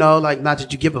 just let you know, like, not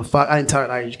that you give a fuck." I didn't tell her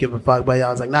like you give a fuck, but I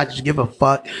was like, "Not that you give a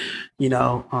fuck," you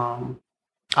know.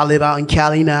 I live out in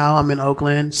Cali now. I'm in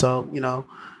Oakland, so you know.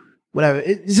 Whatever.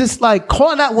 It's just like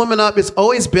calling that woman up. It's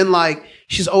always been like,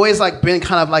 she's always like been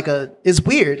kind of like it's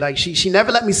weird. Like she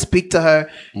never let me speak to her.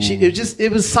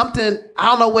 It was something, I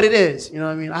don't know what it is. You know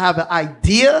what I mean? I have an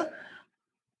idea,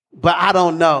 but I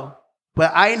don't know.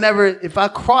 But I never, if I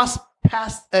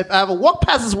ever walk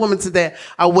past this woman today,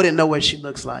 I wouldn't know what she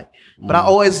looks like. But I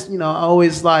always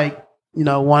like,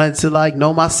 wanted to like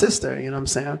know my sister. You know what I'm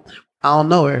saying? I don't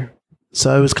know her.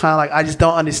 So it was kind of like, I just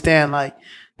don't understand. Like,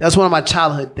 that's one of my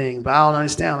childhood things, but I don't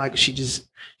understand. Like she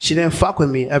didn't fuck with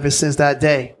me ever since that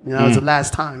day. You know, it was the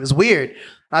last time. It's weird.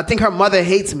 I think her mother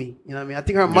hates me. You know what I mean? I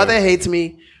think her mother hates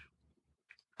me.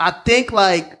 I think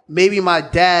like maybe my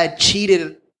dad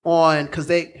cheated on,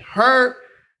 because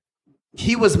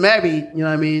he was married. You know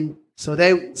what I mean? So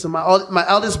my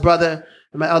eldest brother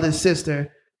and my eldest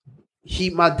sister,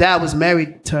 my dad was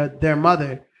married to their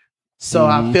mother. So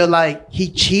I feel like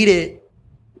he cheated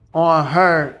on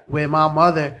her with my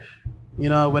mother,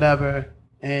 whatever.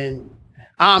 And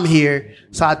I'm here.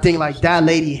 So I think like that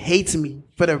lady hates me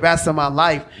for the rest of my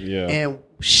life and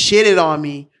shitted on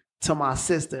me to my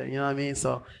sister. You know what I mean?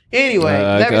 So anyway,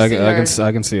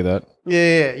 I can see that.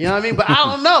 Yeah, you know what I mean? But I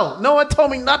don't know. No one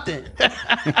told me nothing.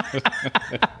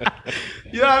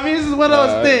 You know what I mean? This is one of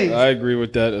those things. I agree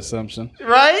with that assumption.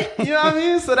 Right? You know what I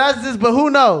mean? So that's just, but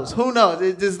who knows? Who knows?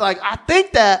 It's just like, I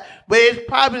think that, but it's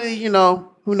probably,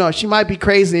 who knows? She might be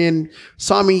crazy and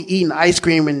saw me eating ice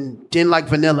cream and didn't like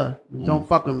vanilla. Don't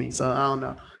fuck with me. So I don't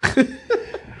know.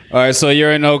 All right. So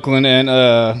you're in Oakland and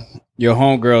your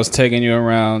homegirl's taking you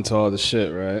around to all the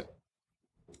shit, right?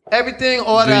 Everything,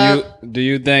 all that. Do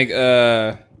you think...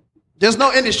 There's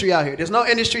no industry out here. There's no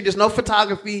industry. There's no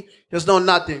photography. There's no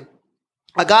nothing.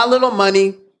 I got a little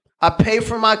money. I pay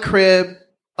for my crib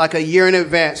like a year in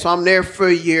advance. So I'm there for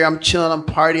a year. I'm chilling. I'm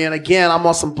partying. Again, I'm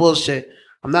on some bullshit.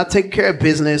 I'm not taking care of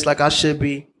business like I should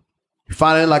be.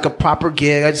 Finding like a proper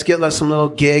gig. I just get like some little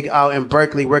gig out in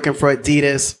Berkeley working for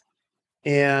Adidas.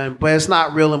 But it's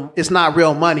not real. It's not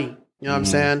real money. You know what I'm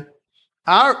saying?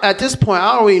 At this point,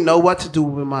 I don't really know what to do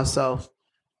with myself.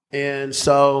 And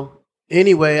so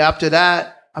anyway, after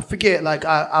that, I forget, like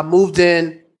I moved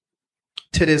in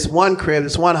to this one crib,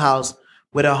 this one house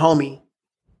with a homie.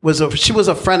 She was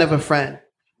a friend of a friend.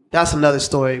 That's another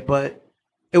story, but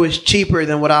it was cheaper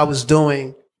than what I was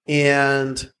doing.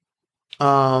 And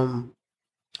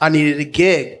I needed a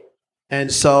gig.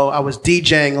 And so I was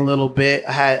DJing a little bit.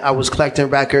 I was collecting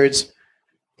records.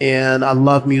 And I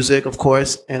love music, of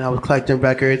course, and I was collecting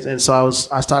records, and so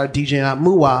I started DJing at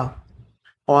Muwa.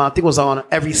 I think it was on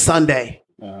every Sunday.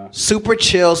 Super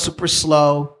chill, super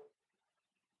slow.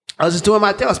 I was just doing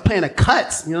my thing. I was playing the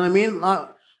cuts. You know what I mean?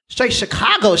 Straight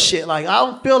Chicago shit. Like I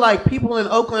don't feel like people in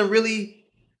Oakland really.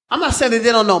 I'm not saying that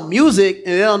they don't know music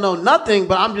and they don't know nothing,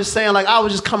 but I'm just saying like I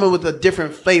was just coming with a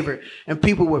different flavor, and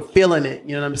people were feeling it.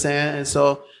 You know what I'm saying? And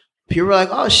so people were like,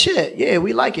 "Oh shit, yeah,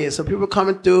 we like it." So people were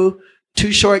coming through.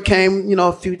 Too Short came,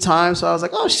 a few times. So I was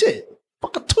like, oh shit,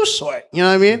 fucking Too Short. You know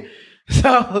what I mean?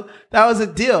 So that was a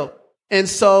deal. And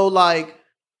so like,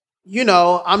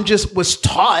 I'm just was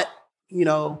taught,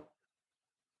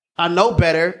 I know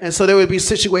better. And so there would be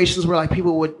situations where like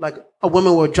people would like a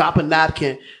woman would drop a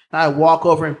napkin and I'd walk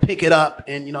over and pick it up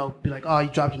and, be like, oh, you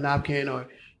dropped your napkin, or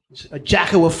a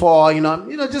jacket would fall,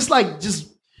 just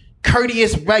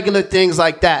courteous, regular things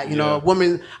like that.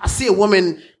 I see a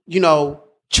woman,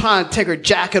 trying to take her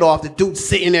jacket off, the dude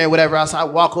sitting there, whatever. So I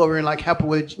walk over and like help her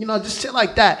with it, just shit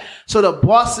like that. So the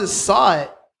bosses saw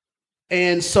it.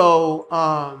 And so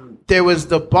there was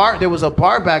a bar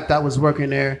back that was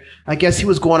working there. I guess he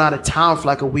was going out of town for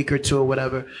like a week or two or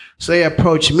whatever. So they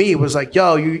approached me. It was like,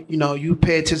 yo, you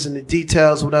pay attention to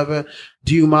details, whatever.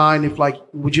 Do you mind if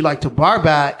would you like to bar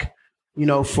back,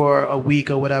 for a week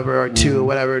or whatever, or two or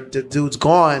whatever, the dude's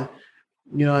gone.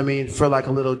 You know what I mean? For like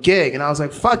a little gig. And I was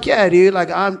like, fuck yeah, dude. Like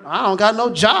I don't got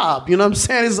no job. You know what I'm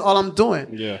saying? This is all I'm doing.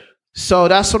 Yeah. So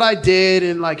that's what I did.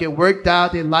 And like, it worked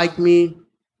out. They liked me.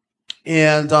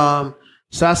 And so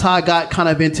that's how I got kind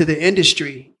of into the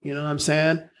industry. You know what I'm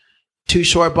saying? Too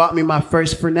Short bought me my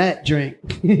first Fernet drink.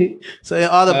 So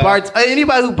all the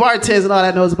anybody who bartends and all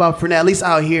that knows about Fernet, at least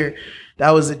out here.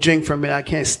 That was a drink for me. I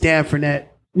can't stand for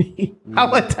that.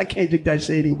 I can't drink that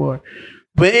shit anymore.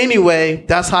 But anyway,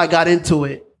 that's how I got into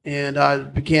it. And I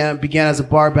began as a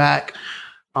bar back.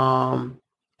 And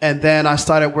then I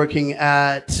started working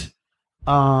at the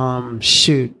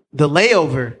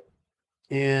Layover.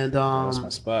 And That's my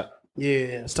spot.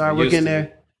 yeah, started working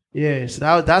there. Yeah,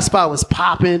 so that spot was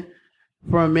popping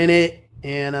for a minute.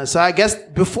 And so I guess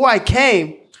before I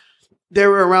came, they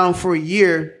were around for a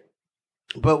year.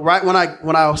 But right when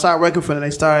I started working for them,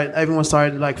 everyone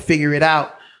started to like figure it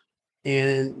out.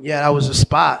 And yeah, that was a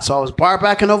spot. So I was bar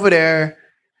backing over there,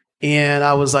 and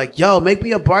I was like, yo, make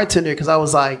me a bartender. Cause I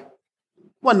was like,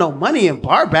 wasn't no money in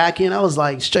bar backing. I was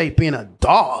like straight being a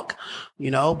dog,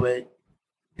 but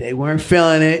they weren't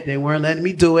feeling it. They weren't letting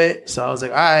me do it. So I was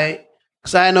like, all right.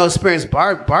 Cause I had no experience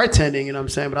bartending, you know what I'm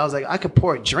saying? But I was like, I could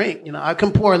pour a drink, I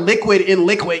can pour liquid in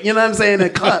liquid, you know what I'm saying, in a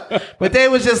cup. But they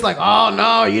was just like, oh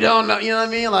no, you don't know, you know what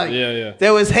I mean? Like, yeah. They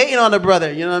was hating on the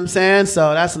brother, you know what I'm saying?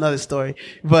 So that's another story.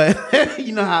 But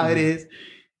you know how it is.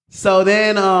 So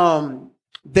then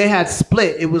they had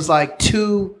split. It was like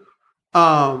two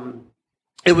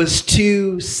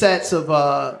sets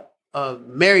of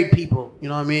married people, you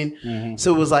know what I mean? Mm-hmm.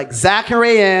 So it was like Zach and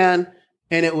Rayanne,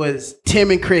 and it was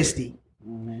Tim and Christy.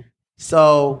 Mm-hmm.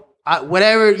 So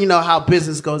whatever, how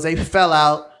business goes, they fell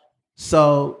out.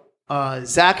 So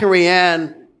Zach and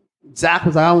Rayanne, Zach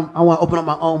was like, I want to open up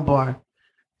my own bar.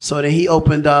 So then he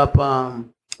opened up,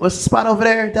 what's the spot over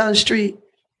there down the street?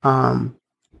 From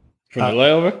the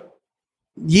Layover?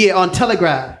 Yeah, on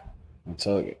Telegraph.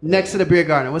 Telegraph. Next to the beer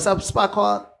garden. What's that spot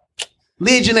called?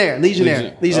 Legionnaire. Oh,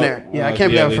 yeah, I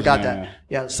can't believe I forgot that.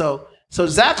 Yeah, so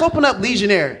Zach opened up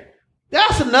Legionnaire.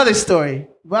 That's another story.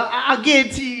 But I'll get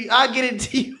into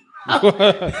you. I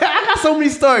got so many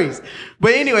stories.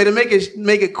 But anyway, to make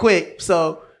it quick.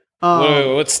 So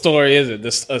wait, what story is it?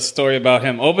 A story about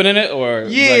him opening it, or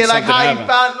like how happened?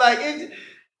 He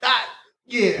found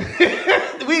yeah.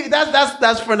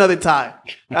 That's for another time.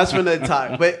 That's for another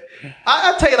time. But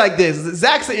I'll tell you like this.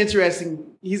 Zach's an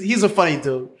interesting. He's a funny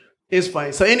dude. It's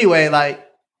funny. So anyway, like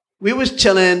we was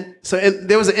chilling. So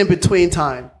there was an in between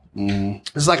time. Mm-hmm.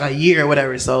 It's like a year or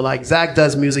whatever. So like Zach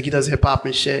does music. He does hip hop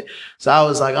and shit. So I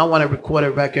was like, I want to record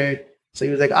a record. So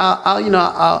he was like, I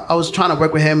was trying to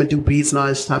work with him and do beats and all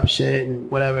this type of shit and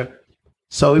whatever.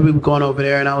 So we were going over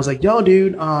there, and I was like, yo,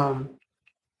 dude,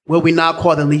 what we now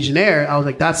call the Legionnaire. I was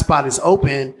like, that spot is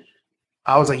open.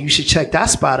 I was like, you should check that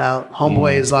spot out.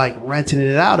 Homeboy is like renting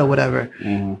it out or whatever.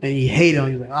 Mm-hmm. And he hated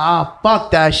him. He was like,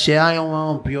 fuck that shit. I don't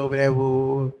want to be over there.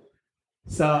 Woo.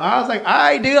 So I was like, all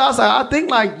right, dude. I was like, I think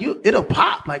like it'll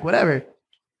pop, like whatever.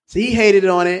 So he hated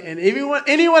on it. And anyone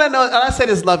that knows, and I say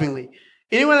this lovingly,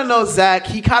 anyone that knows Zach,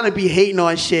 he kind of be hating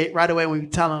on shit right away when you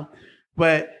tell him.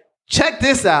 But check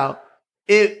this out.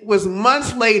 It was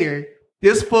months later.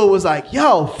 This fool was like,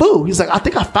 yo, fool. He's like, I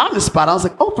think I found this spot. I was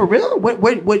like, oh, for real? What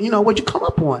what'd you come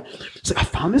up on? He's like, I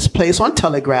found this place on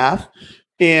Telegraph.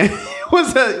 And it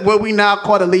was what we now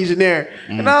call a Legionnaire.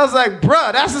 Mm. And I was like,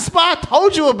 bruh, that's the spot I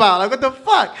told you about. Like, what the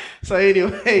fuck? So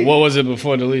anyway. What was it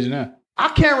before the Legionnaire? I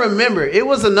can't remember. It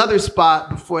was another spot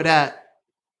before that.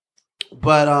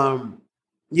 But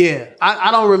yeah, I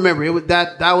don't remember. It was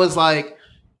that was like,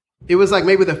 it was like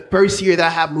maybe the first year that I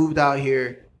had moved out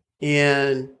here.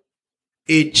 And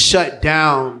it shut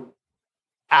down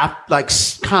like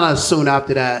kind of soon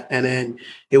after that. And then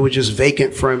it was just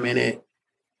vacant for a minute.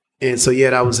 And so, yeah,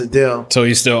 that was a deal. So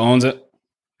he still owns it?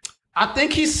 I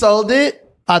think he sold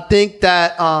it. I think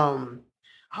that, I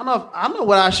don't know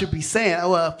what I should be saying.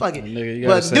 Well, fuck it. Nigga,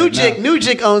 but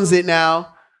Nujik owns it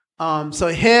now. So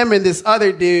him and this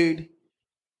other dude,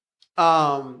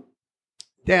 damn,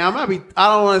 I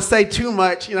don't want to say too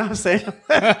much, you know what I'm saying?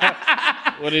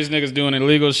 What are these niggas doing,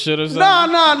 illegal shit or something?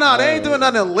 No, they ain't doing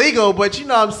nothing illegal, but you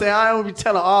know what I'm saying? I don't be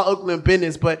telling all Oakland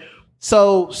business, but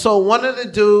so one of the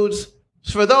dudes,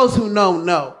 for those who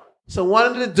know. So one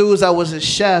of the dudes that was a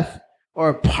chef or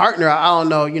a partner, I don't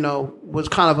know, was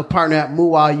kind of a partner at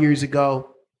Muwa years ago.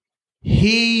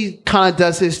 He kind of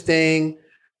does his thing.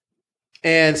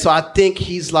 And so I think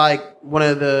he's like one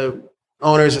of the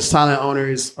owners or silent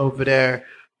owners over there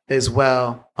as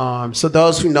well. So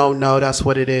those who know that's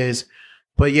what it is.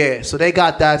 But yeah, so they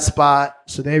got that spot.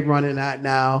 So they're running that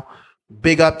now.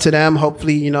 Big up to them.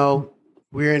 Hopefully,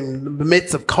 we're in the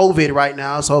midst of COVID right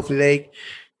now. So hopefully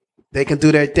they can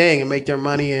do their thing and make their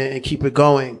money and keep it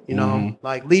going.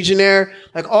 Like Legionnaire,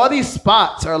 like all these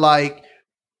spots are like,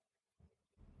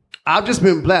 I've just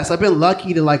been blessed. I've been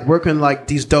lucky to like work in like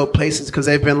these dope places because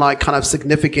they've been like kind of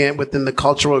significant within the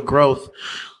cultural growth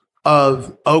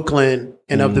of Oakland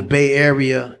and of the Bay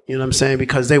Area, you know what I'm saying?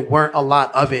 Because there weren't a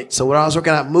lot of it. So when I was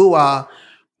working at Muwa,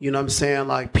 You know what I'm saying?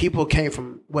 Like people came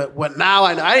from what now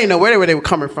I didn't know where they were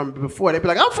coming from before. They'd be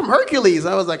like, I'm from Hercules.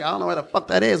 I was like, I don't know where the fuck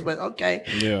that is, but okay.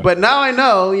 Yeah. But now I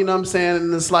know, you know what I'm saying?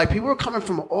 And it's like people were coming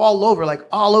from all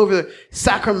over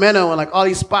Sacramento and like all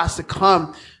these spots to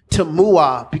come to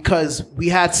Mua because we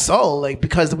had soul, like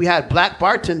because we had black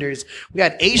bartenders, we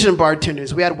had Asian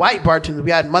bartenders, we had white bartenders, we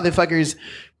had motherfuckers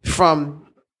from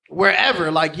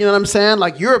wherever, like, you know what I'm saying?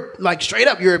 Like Europe, like straight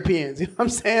up Europeans, you know what I'm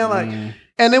saying? Like,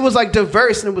 and it was like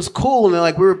diverse and it was cool. And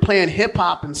like we were playing hip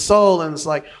hop and soul. And it's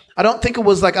like, I don't think it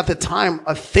was like at the time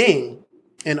a thing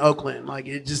in Oakland. Like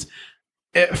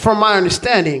from my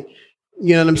understanding,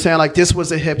 you know what I'm saying? Like this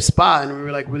was a hip spot and we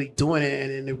were like really doing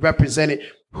it and it represented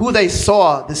who they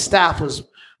saw. The staff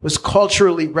was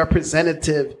culturally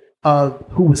representative of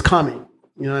who was coming.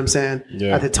 You know what I'm saying?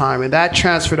 Yeah. At the time. And that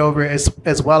transferred over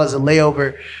as well as a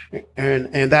layover.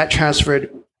 And that transferred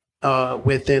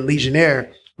within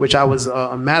Legionnaire, which I was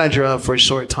a manager of for a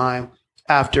short time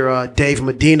after Dave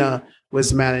Medina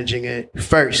was managing it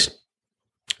first.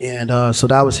 And so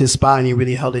that was his spot, and he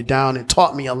really held it down and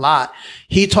taught me a lot.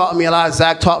 He taught me a lot.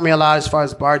 Zach taught me a lot as far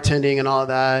as bartending and all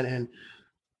that. And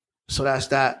so that's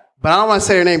that. But I don't want to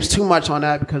say their names too much on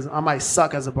that because I might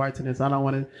suck as a bartender. So I don't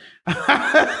want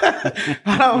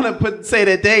to say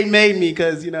that they made me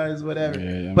because, you know, it's whatever.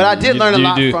 Yeah, but I did learn a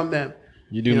lot from them.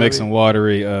 You do make some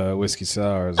watery whiskey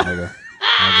sours, nigga.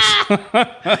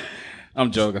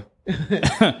 I'm joking.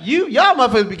 Y'all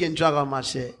motherfuckers be getting drunk on my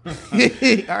shit.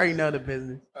 I already know the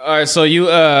business. All right, so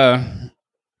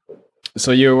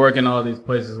you're working all these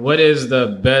places. What is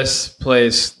the best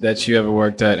place that you ever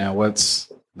worked at, and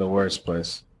what's the worst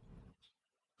place?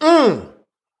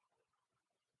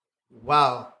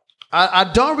 Wow.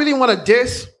 I don't really want to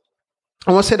diss.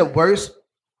 I want to say the worst.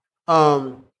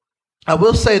 I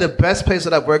will say the best place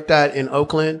that I've worked at in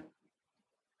Oakland.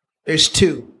 There's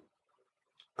two.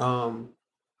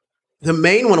 The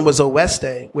main one was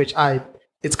Oeste, which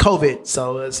it's COVID,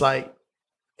 so it's like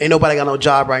ain't nobody got no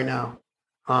job right now.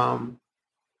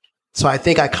 So I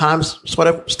think I kind of sort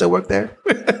of still work there.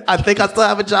 I think I still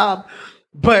have a job,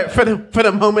 but for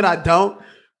the moment I don't.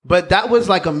 But that was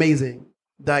like amazing.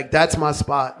 Like that's my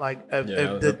spot. Like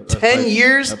the 10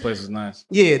 years. That place is nice.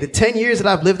 Yeah, the 10 years that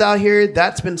I've lived out here,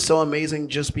 that's been so amazing.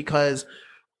 Just because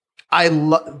I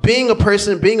love being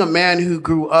a man who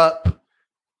grew up.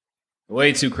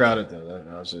 Way too crowded though.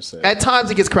 I was just saying. At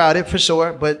times it gets crowded for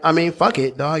sure, but I mean, fuck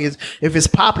it, dog. If it's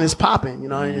popping, it's popping. You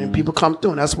know, and people come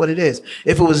through, and that's what it is.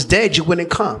 If it was dead, you wouldn't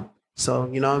come. So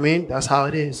you know what I mean? That's how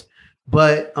it is.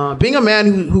 But being a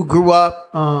man who grew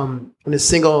up in a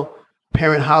single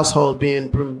parent household, being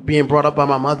brought up by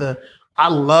my mother, I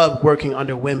love working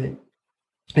under women.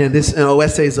 And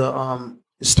Oeste is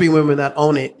it's three women that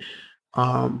own it.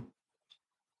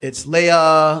 It's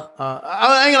Leia.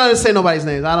 I ain't gonna say nobody's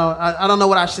names. I don't know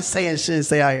what I should say and shouldn't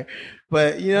say out here.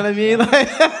 But you know what I mean?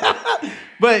 Like,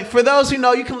 but for those who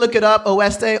know, you can look it up.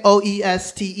 Oeste,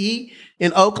 Oeste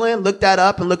in Oakland. Look that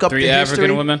up and look up three the history.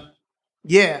 African women.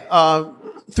 Yeah,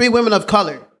 three women of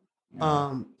color,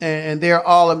 and they're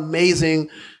all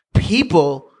amazing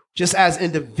people, just as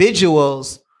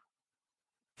individuals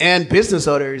and business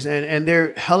owners, and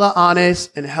they're hella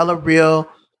honest and hella real,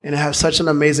 and have such an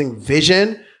amazing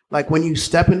vision. Like when you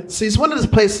step in, see, it's one of those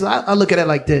places I look at it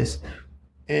like this,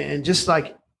 and just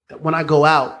like when I go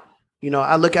out, you know,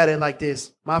 I look at it like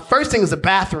this. My first thing is the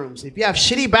bathrooms. If you have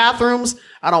shitty bathrooms,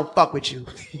 I don't fuck with you.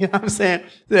 You know what I'm saying?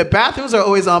 The bathrooms are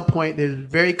always on point. They're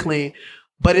very clean,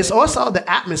 but it's also the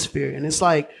atmosphere, and it's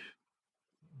like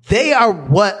they are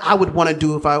what I would want to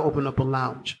do if I open up a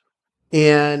lounge,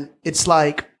 and it's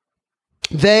like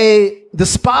the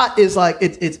spot is like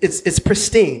it's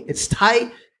pristine. It's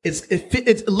tight.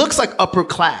 It looks like upper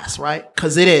class, right?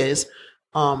 Because it is.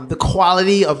 The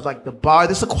quality of like the bar,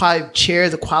 the quality of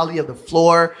chairs, the quality of the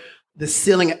floor, the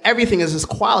ceiling, everything is just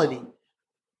quality.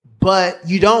 But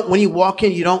when you walk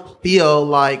in, you don't feel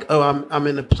like, oh, I'm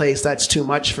in a place that's too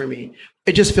much for me.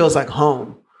 It just feels like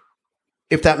home,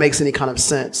 if that makes any kind of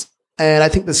sense. And I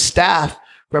think the staff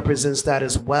represents that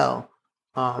as well.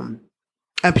 And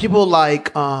people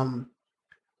like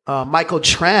Michael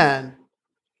Tran,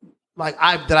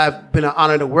 that I've been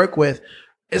honored to work with,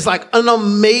 is like an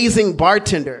amazing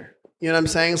bartender. You know what I'm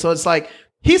saying? So it's like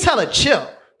he's hella chill.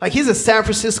 Like he's a San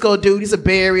Francisco dude. He's a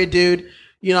Bay Area dude.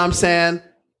 You know what I'm saying?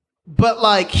 But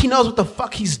like he knows what the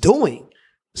fuck he's doing.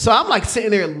 So I'm like sitting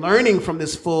there learning from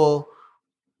this fool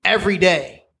every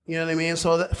day. You know what I mean?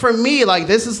 So for me, like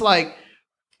this is like,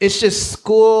 it's just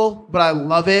school, but I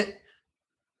love it.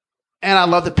 And I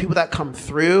love the people that come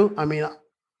through. I mean,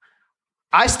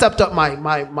 I stepped up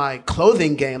my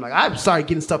clothing game. Like I started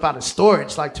getting stuff out of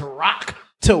storage, like to rock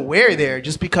to wear there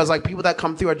just because like people that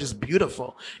come through are just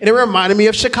beautiful. And it reminded me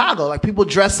of Chicago. Like people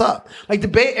dress up. Like the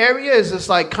Bay Area is just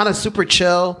like kind of super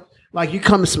chill. Like you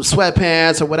come in some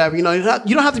sweatpants or whatever, you know, you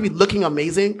don't have to be looking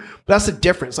amazing, but that's the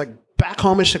difference. Like back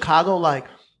home in Chicago, like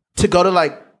to go to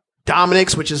like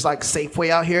Dominic's, which is like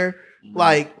Safeway out here,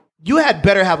 like you had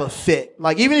better have a fit.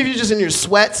 Like even if you're just in your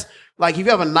sweats, like if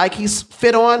you have a Nike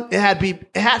fit on, it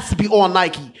has to be all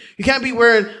Nike. You can't be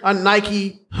wearing a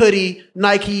Nike hoodie,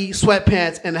 Nike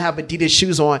sweatpants, and have Adidas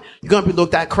shoes on. You're gonna be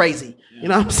looked at crazy. You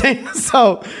know what I'm saying?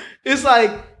 So it's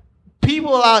like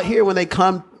people out here when they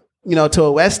come, you know, to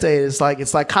a West Day, it's like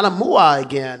kind of Muay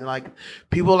again. Like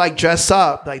people like dress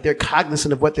up, like they're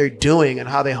cognizant of what they're doing and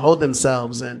how they hold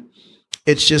themselves, and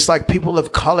it's just like people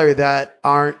of color that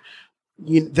are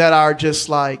just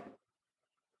like.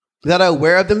 That are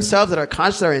aware of themselves, that are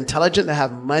conscious, that are intelligent, that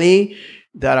have money,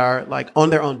 that are like own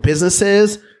their own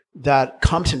businesses, that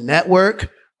come to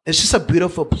network. It's just a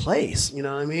beautiful place, you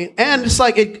know what I mean? And it's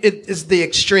like it's the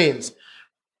extremes.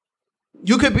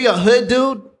 You could be a hood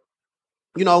dude.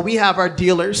 You know, we have our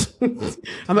dealers.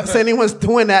 I'm not saying anyone's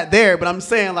doing that there, but I'm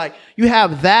saying like you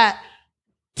have that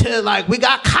to like we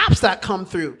got cops that come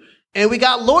through, and we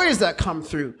got lawyers that come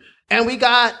through, and we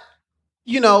got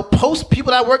post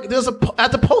people that work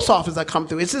at the post office that come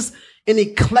through. It's just an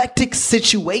eclectic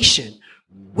situation,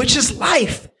 which is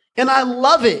life. And I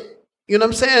love it. You know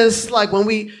what I'm saying? It's like when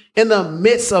we, in the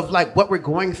midst of like what we're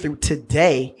going through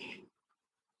today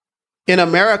in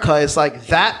America, it's like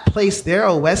that place there,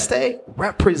 Oeste,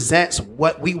 represents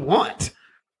what we want.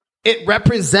 It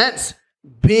represents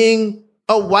being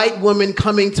a white woman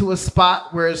coming to a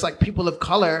spot where it's like people of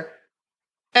color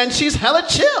and she's hella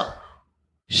chill.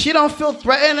 She don't feel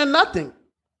threatened or nothing.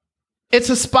 It's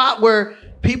a spot where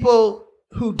people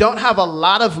who don't have a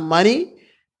lot of money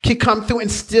can come through and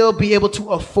still be able to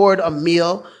afford a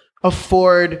meal,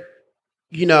 afford,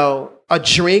 a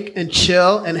drink and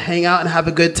chill and hang out and have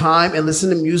a good time and listen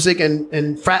to music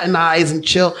and fraternize and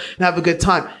chill and have a good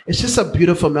time. It's just a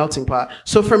beautiful melting pot.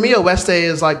 So for me, Oeste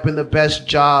has like been the best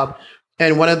job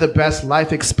and one of the best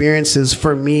life experiences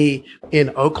for me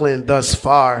in Oakland thus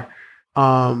far.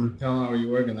 How long were you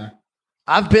working there?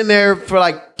 I've been there for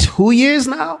like 2 years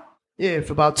now. Yeah,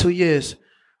 for about 2 years.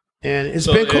 And it's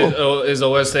been cool. Is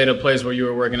Oeste a place where you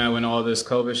were working at when all this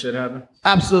COVID shit happened?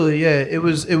 Absolutely, yeah. It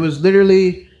was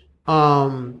literally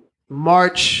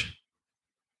March.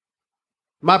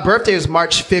 My birthday is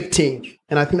March 15th.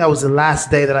 And I think that was the last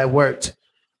day that I worked.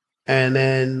 And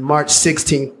then March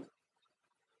 16th,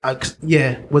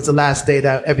 was the last day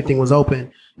that everything was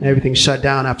open. And everything shut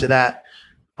down after that.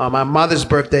 My mother's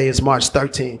birthday is March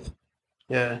 13th.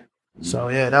 Yeah. So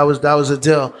yeah, that was a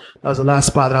deal. That was the last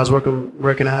spot that I was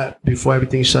working at before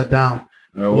everything shut down.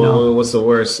 What's the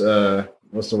worst?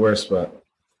 What's the worst spot?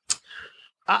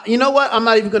 You know what? I'm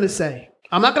not even gonna say.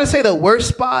 I'm not gonna say the worst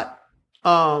spot.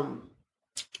 But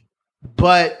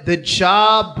the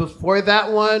job before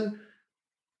that one,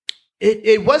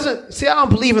 it wasn't. See, I don't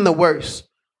believe in the worst.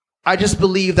 I just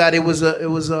believe that it was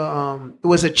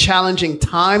a challenging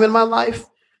time in my life.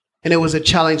 And it was a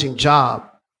challenging job,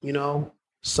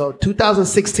 So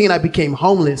 2016, I became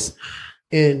homeless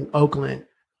in Oakland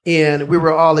and we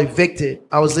were all evicted.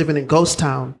 I was living in Ghost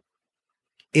Town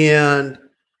and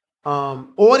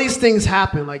all these things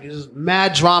happened. Like just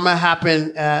mad drama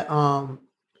happened at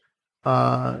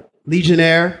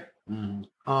Legionnaire.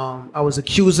 I was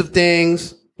accused of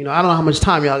things. I don't know how much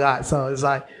time y'all got. So it's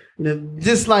like,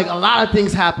 just like a lot of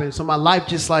things happened. So my life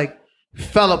just like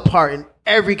fell apart in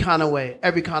every kind of way.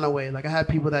 Like I had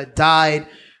people that died,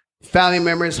 family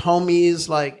members, homies,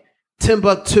 like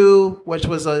Timbuktu, which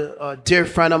was a dear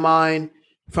friend of mine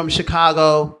from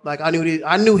Chicago. Like I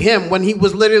knew him when he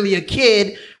was literally a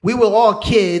kid. We were all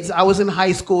kids. I was in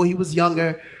high school. He was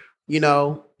younger.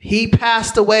 He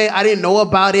passed away. I didn't know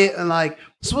about it. And like,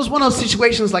 this was one of those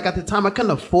situations, like at the time I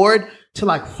couldn't afford to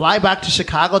like fly back to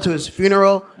Chicago to his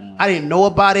funeral. I didn't know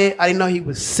about it. I didn't know he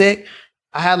was sick.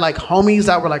 I had like homies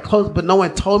that were like close, but no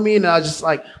one told me. And I was just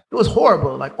like, it was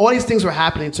horrible. Like all these things were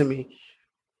happening to me.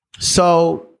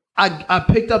 So I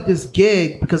picked up this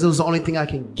gig because it was the only thing I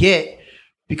can get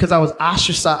because I was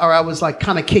ostracized or I was like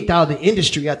kind of kicked out of the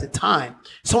industry at the time.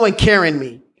 Someone carrying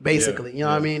me, basically. What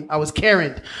I mean? I was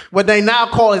Karen. What they now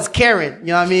call is Karen. You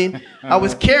know what I mean? I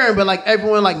was Karen, but like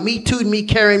everyone like me too'd me,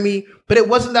 carrying me. But it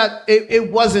wasn't that.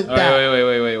 It wasn't that.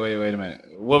 Wait a minute.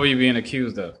 What were you being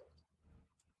accused of?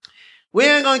 We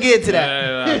ain't gonna get to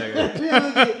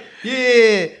that.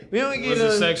 We don't get. Was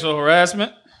it sexual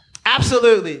harassment?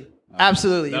 Absolutely. That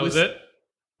was it.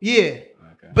 Yeah. Okay.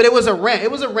 But it was a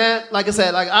rant. Like I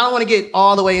said, like I don't want to get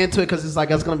all the way into it because it's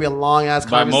like it's gonna be a long ass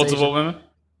conversation. By multiple women?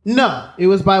 No, it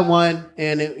was by one,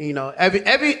 and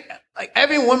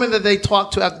every woman that they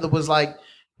talked to after was like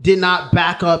did not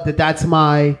back up that that's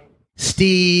my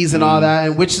steez and all that,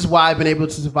 and which is why I've been able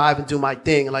to survive and do my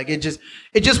thing. Like it just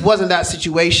wasn't that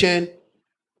situation.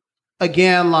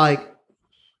 Again, like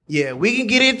yeah, we can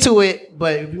get into it,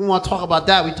 but if we want to talk about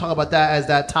that, we talk about that as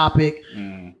that topic.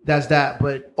 That's that.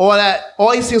 But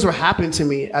all these things were happening to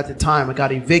me at the time. I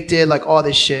got evicted, like all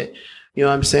this shit. You know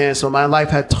what I'm saying? So my life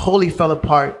had totally fell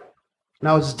apart, and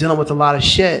I was just dealing with a lot of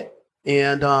shit.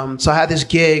 And so I had this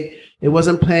gig. It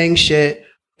wasn't paying shit.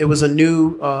 It was a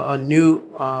new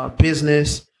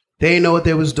business. They didn't know what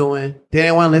they was doing. They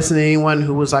didn't want to listen to anyone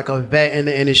who was like a vet in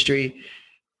the industry.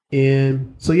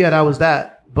 And so yeah, that was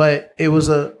that. But it was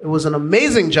an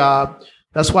amazing job.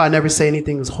 That's why I never say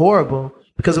anything is horrible,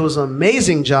 because it was an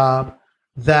amazing job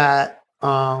that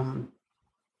taught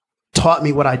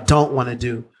me what I don't want to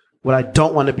do, what I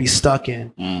don't want to be stuck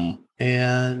in.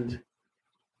 And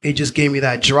it just gave me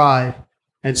that drive.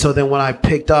 And so then when I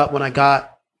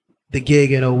got the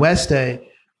gig at Oeste,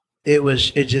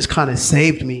 it just kind of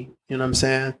saved me, you know what I'm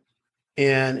saying?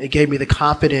 And it gave me the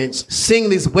confidence. Seeing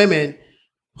these women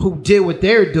who did what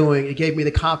they're doing, it gave me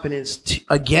the confidence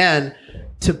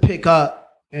to pick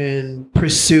up and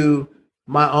pursue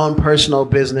my own personal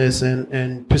business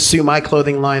and pursue my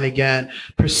clothing line again,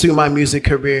 pursue my music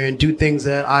career and do things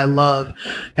that I love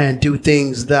and do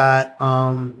things that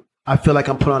I feel like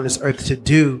I'm put on this earth to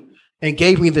do, and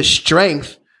gave me the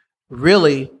strength,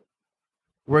 really,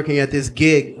 working at this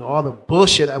gig, all the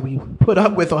bullshit that we put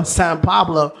up with on San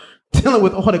Pablo, dealing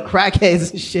with all the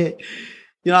crackheads and shit.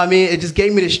 You know what I mean? It just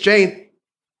gave me the strength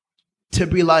to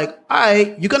be like, all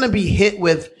right, you're going to be hit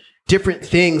with different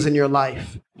things in your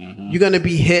life. You're going to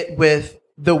be hit with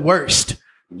the worst.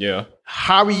 Yeah.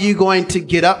 How are you going to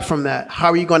get up from that? How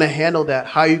are you going to handle that?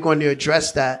 How are you going to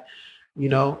address that? You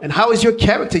know, and how is your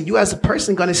character, you as a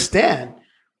person, going to stand?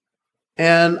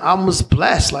 And I was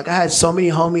blessed. Like I had so many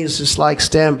homies just like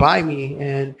stand by me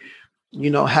and, you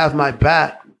know, have my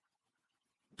back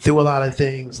through a lot of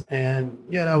things. And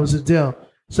yeah, that was the deal.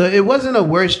 So it wasn't a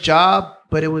worse job,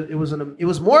 but it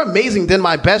was more amazing than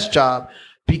my best job,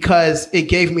 because it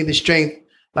gave me the strength,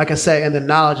 like I said, and the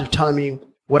knowledge of telling me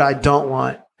what I don't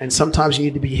want. And sometimes you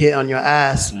need to be hit on your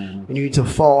ass and you need to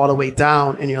fall all the way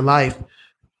down in your life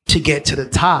to get to the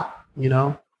top, you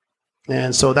know?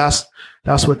 And so that's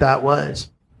what that was.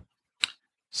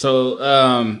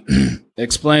 So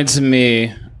explain to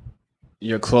me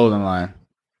your clothing line.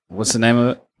 What's the name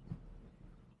of it?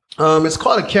 It's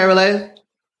called a Carolet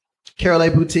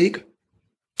Boutique.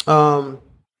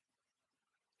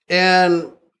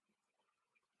 And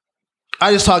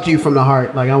I just talk to you from the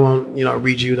heart. Like I won't,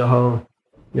 read you the whole,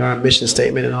 our mission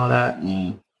statement and all that.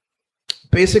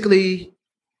 Basically,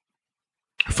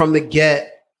 from the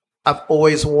get, I've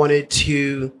always wanted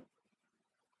to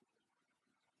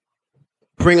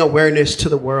bring awareness to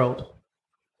the world,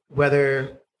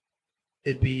 whether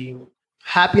it be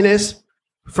happiness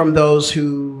from those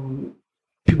who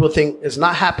people think is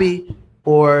not happy,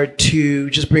 or to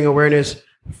just bring awareness,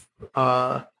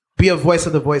 be a voice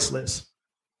of the voiceless.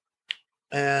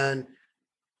 And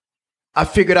I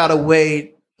figured out a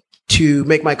way to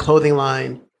make my clothing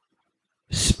line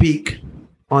speak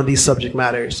on these subject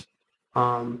matters.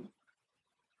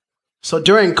 So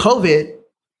during COVID,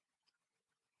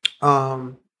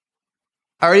 I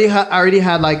already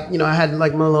had like, I had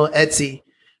like my little Etsy,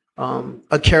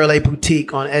 a Carolet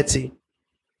Boutique on Etsy,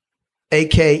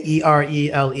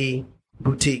 AKERELE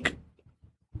Boutique.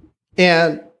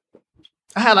 And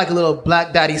I had like a little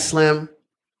Black Daddy Slim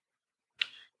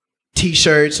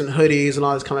t-shirts and hoodies and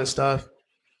all this kind of stuff.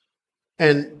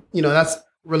 And, that's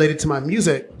related to my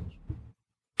music.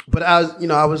 But I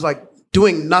was like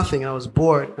doing nothing. I was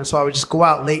bored. And so I would just go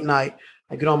out late night.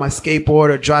 I get on my skateboard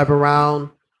or drive around,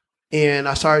 and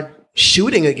I started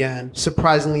shooting again,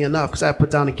 surprisingly enough, because I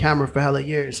put down a camera for hella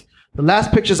years. The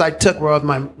last pictures I took were of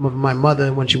my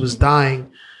mother when she was dying,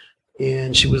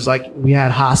 and she was like, we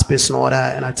had hospice and all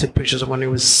that, and I took pictures of when she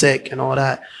was sick and all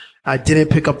that. I didn't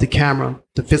pick up the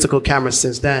physical camera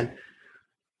since then.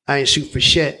 I didn't shoot for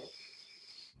shit.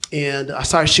 And I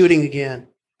started shooting again.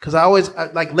 Because I always,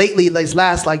 like lately, these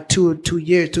last like 3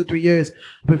 years, I've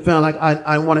been feeling like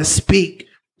I want to speak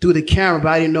through the camera, but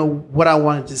I didn't know what I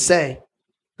wanted to say.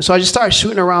 So I just started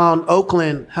shooting around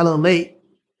Oakland hella late.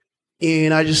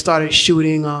 And I just started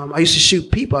shooting, I used to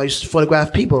shoot people. I used to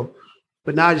photograph people.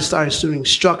 But now I just started shooting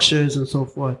structures and so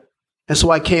forth. And so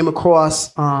I came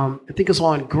across, I think it's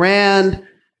on Grand,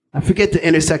 I forget the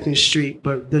intersecting street,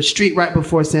 but the street right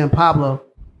before San Pablo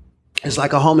is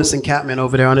like a homeless encampment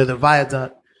over there under the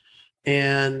viaduct.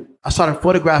 And I started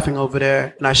photographing over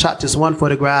there, and I shot this one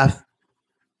photograph,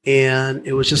 and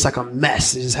it was just like a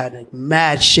mess. It just had like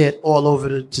mad shit all over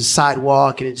the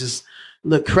sidewalk, and it just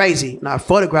looked crazy. And I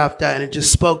photographed that, and it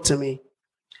just spoke to me.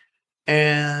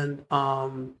 And I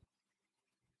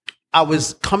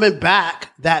was coming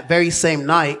back that very same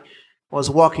night. I was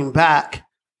walking back,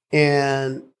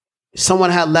 and someone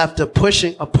had left a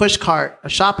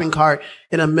shopping cart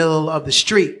in the middle of the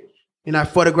street. And I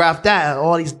photographed that at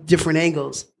all these different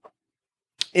angles.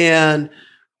 And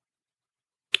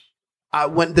I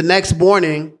went the next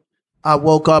morning, I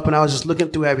woke up and I was just looking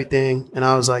through everything. And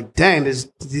I was like, dang,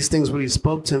 these things really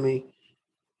spoke to me.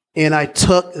 And I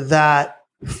took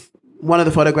one of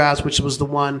the photographs, which was the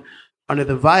one under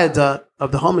the viaduct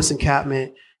of the homeless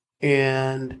encampment,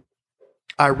 and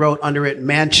I wrote under it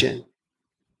mansion.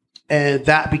 And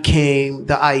that became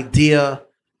the idea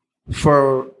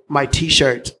for my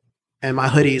t-shirts and my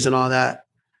hoodies and all that.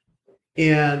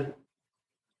 And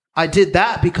I did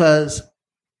that because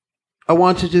I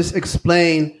want to just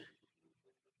explain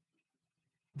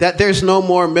that there's no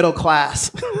more middle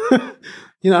class.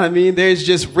 You know what I mean? There's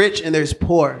just rich and there's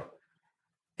poor.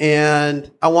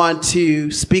 And I want to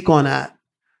speak on that.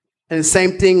 And the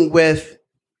same thing with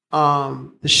the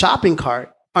shopping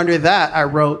cart. Under that, I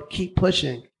wrote, keep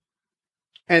pushing.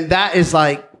 And that is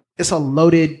like, it's a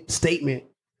loaded statement.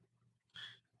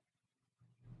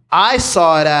 I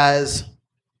saw it as,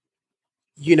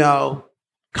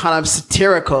 kind of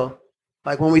satirical.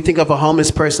 Like when we think of a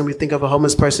homeless person, we think of a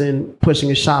homeless person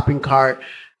pushing a shopping cart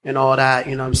and all that,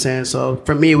 you know what I'm saying? So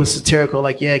for me, it was satirical.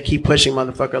 Like, yeah, keep pushing,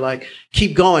 motherfucker. Like,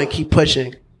 keep going, keep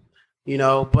pushing,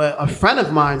 But a friend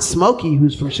of mine, Smokey,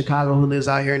 who's from Chicago, who lives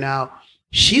out here now,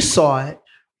 she saw it.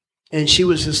 And she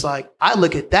was just like, I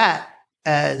look at that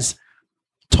as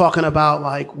talking about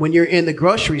like when you're in the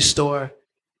grocery store,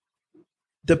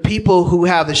 the people who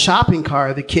have the shopping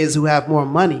cart are the kids who have more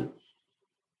money,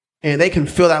 and they can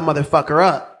fill that motherfucker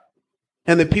up.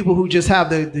 And the people who just have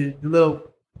the little,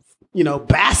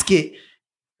 basket,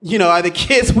 are the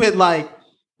kids with like,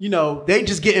 they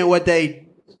just getting what they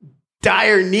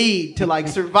dire need to like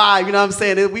survive. You know what I'm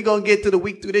saying? We gonna get through the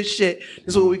week through this shit. This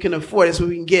is what we can afford. This is what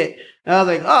we can get. And I was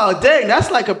like, oh, dang, that's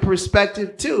like a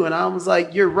perspective too. And I was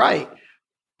like, you're right.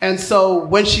 And so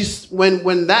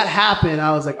when that happened,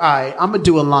 I was like, all right, I'm gonna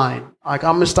do a line. Like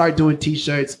I'm gonna start doing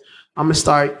t-shirts. I'm gonna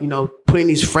start, putting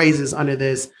these phrases under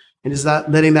this and just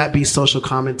not letting that be social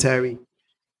commentary.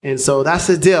 And so that's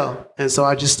the deal. And so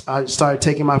I started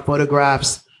taking my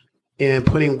photographs and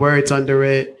putting words under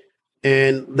it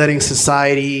and letting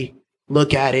society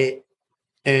look at it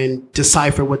and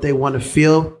decipher what they want to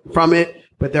feel from it.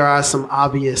 But there are some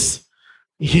obvious,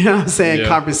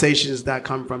 conversations that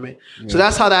come from it. Yeah. So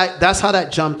that's how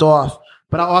that jumped off.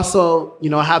 But I also,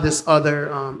 have this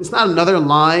other, it's not another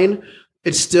line.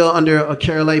 It's still under a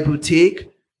Kerale boutique.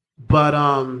 But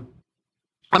I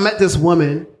met this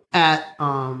woman at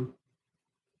a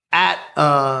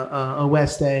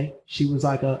West Day. She was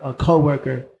like a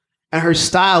coworker, and her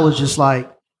style was just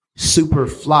like super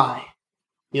fly.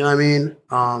 You know what I mean?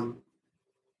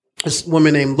 This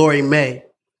woman named Lori May.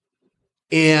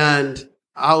 And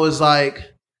I was like,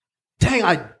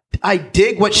 dang, I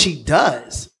dig what she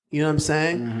does. You know what I'm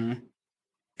saying? Mm-hmm.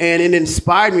 And it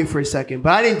inspired me for a second,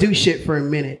 but I didn't do shit for a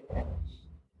minute.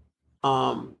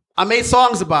 I made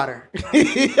songs about her.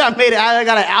 I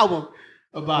got an album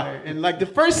about her. And like the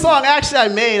first song actually I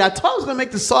made, I told her I was gonna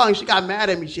make the song. She got mad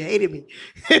at me. She hated me.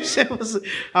 I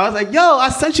was like, yo, I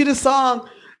sent you the song.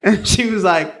 And she was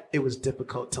like, it was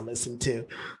difficult to listen to.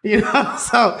 So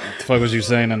what the fuck was you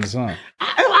saying in the song?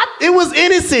 It was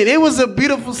innocent. It was a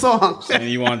beautiful song. And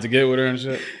you wanted to get with her and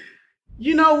shit?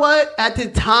 You know what? At the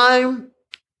time,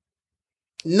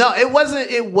 no, it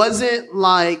wasn't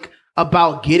like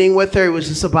about getting with her. It was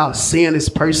just about seeing this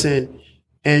person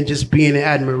and just being in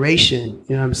admiration.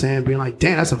 You know what I'm saying? Being like,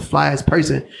 damn, that's a fly ass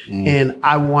person. Mm. And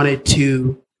I wanted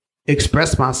to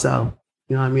express myself.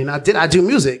 You know what I mean? I do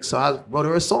music, so I wrote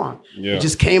her a song. Yeah. It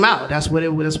just came out. That's what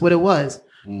it was.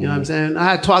 Mm-hmm. You know what I'm saying? I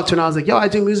had talked to her and I was like, yo, I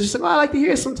do music. She's like, oh, I like to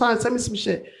hear it sometimes. Send me some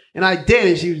shit. And I did,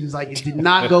 and she was just like, it did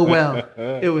not go well.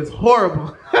 It was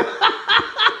horrible.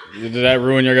 Did that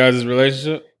ruin your guys'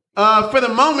 relationship? For the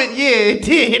moment, yeah, it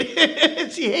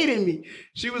did. She hated me.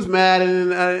 She was mad,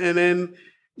 and then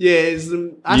yeah.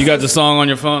 You got the song on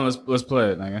your phone? Let's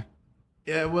play it, nigga.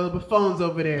 Yeah, well, the phone's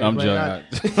over there. I'm joking.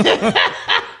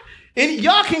 And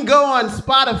y'all can go on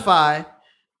Spotify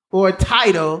or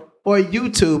Tidal or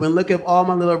YouTube and look up all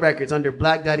my little records under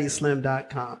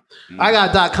BlackDaddySlim.com. I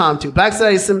got .com too.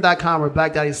 BlackDaddySlim.com or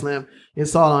BlackDaddySlim.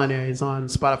 It's all on there. It's on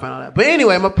Spotify and all that. But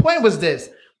anyway, my point was this.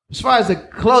 As far as the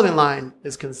clothing line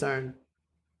is concerned,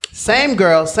 Same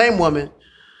girl, same woman.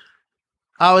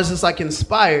 I was just like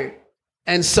inspired.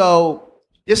 And so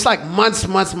it's like months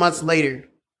later.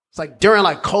 It's like during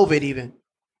like COVID even.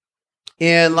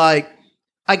 And like,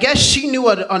 I guess she knew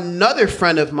another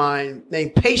friend of mine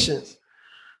named Patience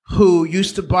who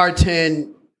used to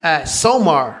bartend at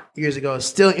Somar years ago,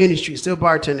 still in the industry, still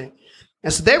bartending.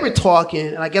 And so they were talking,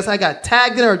 and I guess I got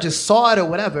tagged in or just saw it or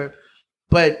whatever.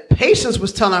 But Patience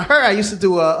was telling her I used to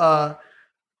do a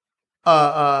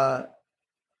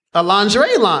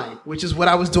lingerie line, which is what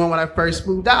I was doing when I first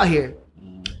moved out here.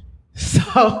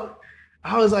 So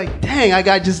I was like, dang, I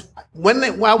got just, when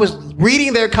I was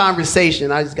reading their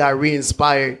conversation, I just got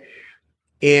re-inspired.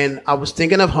 And I was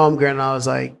thinking of Homegirl, and I was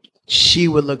like, she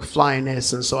would look fly in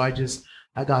this. And so I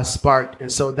got sparked.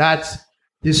 And so that's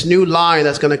this new line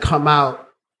that's going to come out.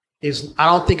 I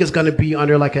don't think it's going to be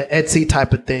under like an Etsy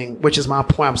type of thing, which is my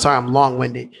point. I'm sorry, I'm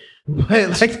long-winded.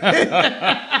 But like,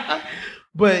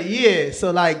 but yeah, so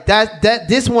like that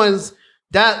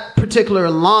particular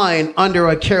line under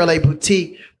a Carolee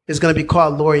boutique is going to be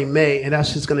called Lori May, and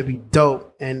that's just going to be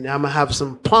dope. And I'm going to have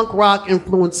some punk rock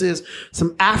influences,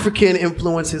 some African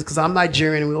influences, because I'm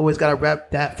Nigerian and we always got to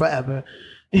rep that forever.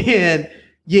 And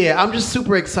yeah, I'm just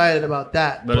super excited about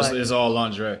that. But it's all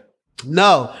lingerie.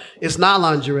 No, it's not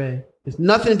lingerie. It's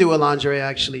nothing to do with lingerie,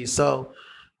 actually. So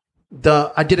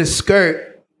I did a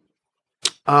skirt,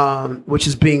 which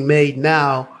is being made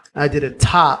now. I did a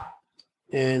top.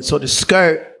 And so the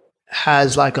skirt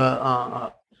has like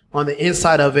on the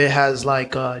inside of it has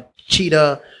like a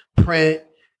cheetah print.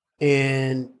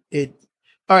 And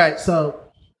all right, so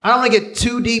I don't want to get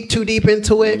too deep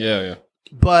into it. Yeah.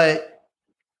 But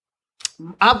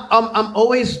I'm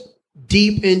always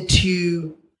deep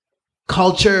into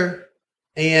culture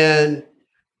and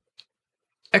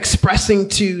expressing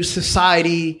to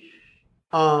society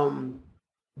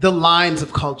the lines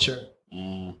of culture.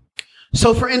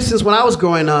 So for instance, when I was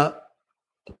growing up,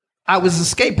 I was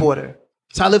a skateboarder.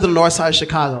 So I lived on the north side of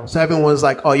Chicago. So everyone was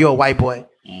like, oh, you're a white boy.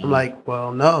 I'm like,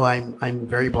 well, no, I'm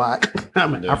very black.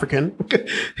 I'm African.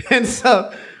 And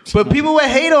so, but people would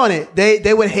hate on it.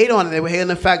 They would hate on it. They would hate on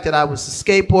the fact that I was a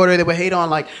skateboarder. They would hate on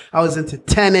like I was into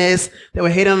tennis. They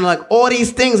would hate on like all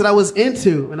these things that I was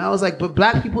into. And I was like, but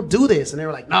black people do this. And they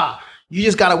were like, nah, you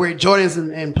just got to wear Jordans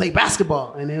and play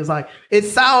basketball. And it was like, it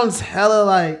sounds hella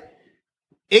like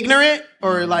ignorant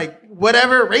or like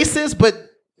whatever, racist, but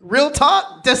real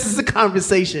talk, this is a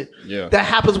conversation that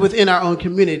happens within our own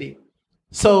community.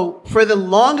 So for the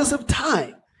longest of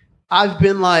time, I've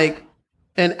been like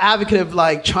an advocate of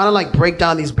like trying to like break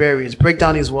down these barriers, break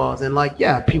down these walls. And like,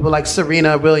 yeah, people like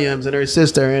Serena Williams and her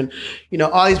sister and, you know,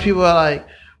 all these people are like,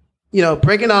 you know,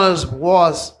 breaking down those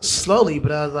walls slowly.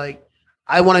 But I was like,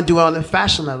 I want to do it on the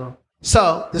fashion level.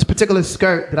 So this particular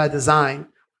skirt that I designed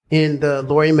in the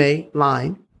Lori May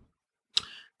line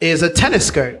is a tennis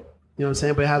skirt. You know what I'm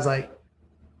saying? But it has like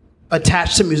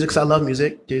attached to music, because I love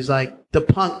music. There's like the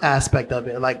punk aspect of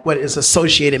it, like what is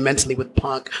associated mentally with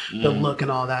punk, the look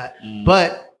and all that.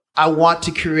 But I want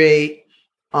to create,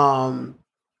 you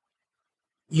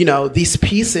know, these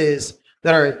pieces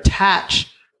that are attached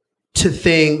to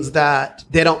things that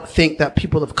they don't think that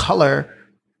people of color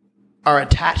are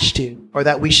attached to, or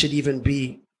that we should even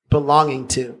be belonging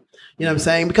to. You know what I'm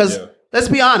saying? Because let's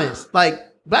be honest, like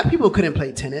black people couldn't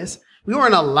play tennis. We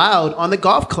weren't allowed on the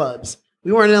golf clubs.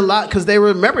 We weren't allowed because they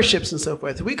were memberships and so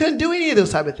forth. We couldn't do any of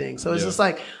those type of things. So it's just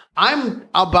like, I'm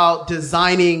about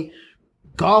designing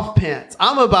golf pants.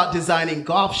 I'm about designing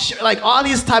golf shirts, like all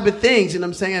these type of things, you know what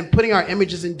I'm saying? And putting our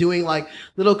images and doing like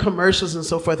little commercials and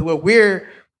so forth where we're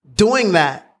doing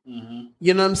that,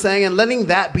 you know what I'm saying? And letting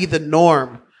that be the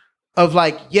norm of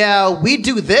like, yeah, we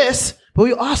do this, but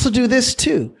we also do this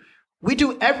too. We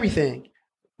do everything.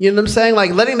 You know what I'm saying?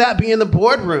 Like letting that be in the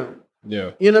boardroom.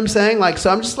 Yeah. You know what I'm saying? Like, so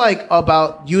I'm just like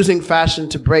about using fashion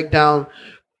to break down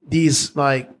these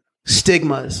like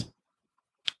stigmas.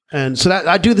 And so that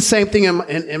I do the same thing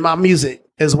in my music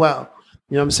as well.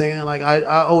 You know what I'm saying? Like I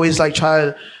always like try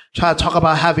to talk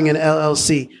about having an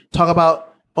LLC, talk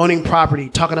about owning property,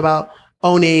 talking about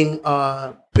owning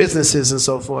businesses and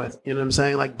so forth. You know what I'm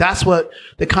saying? Like that's what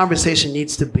the conversation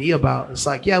needs to be about. It's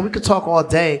like, yeah, we could talk all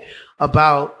day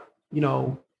about, you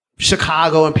know,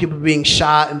 Chicago and people being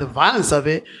shot and the violence of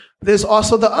it. There's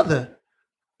also the other,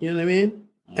 you know what I mean?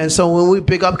 And so when we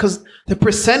big up, because the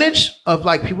percentage of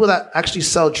like people that actually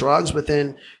sell drugs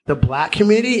within the black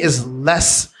community is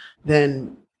less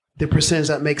than the percentage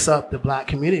that makes up the black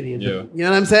community. You know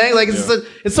what I'm saying? Like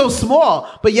it's so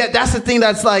small, but yet that's the thing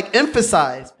that's like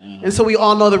emphasized. And so we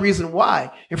all know the reason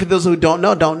why. And for those who don't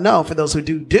know, don't know. For those who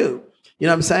do. You You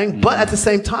know what I'm saying? But at the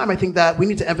same time, I think that we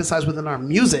need to emphasize within our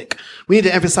music. We need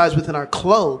to emphasize within our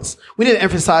clothes. We need to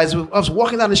emphasize with us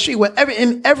walking down the street,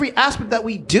 in every aspect that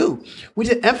we do. We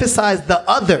need to emphasize the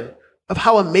other of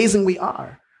how amazing we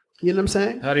are. You know what I'm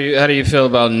saying? How do you feel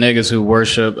about niggas who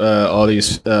worship all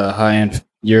these high-end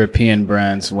European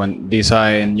brands when these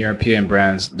high-end European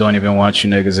brands don't even want you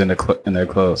niggas in their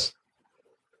clothes?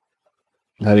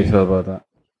 How do you feel about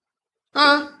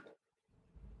that?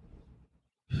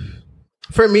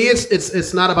 For me,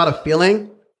 it's not about a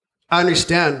feeling. I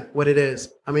understand what it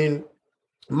is. I mean,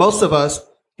 most of us,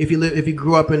 if you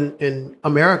grew up in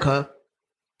America,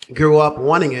 grew up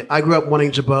wanting it. I grew up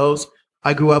wanting Jabos.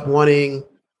 I grew up wanting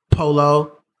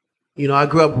Polo. You know, I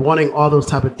grew up wanting all those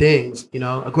type of things. You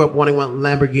know, I grew up wanting one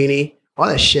Lamborghini, all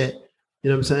that shit. You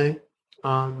know what I'm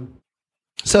saying?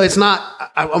 So it's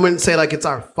not. I wouldn't say like it's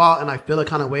our fault, and I feel a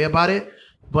kind of way about it.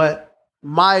 But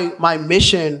my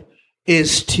mission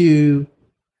is to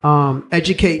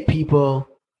educate people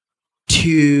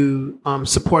to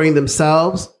supporting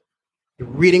themselves,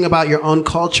 reading about your own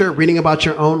culture, reading about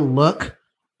your own look,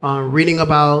 reading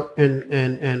about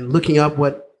and looking up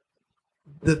what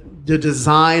the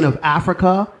design of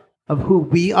Africa, of who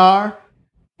we are,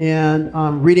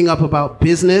 and reading up about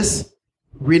business,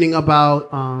 reading about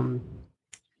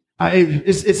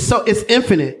it's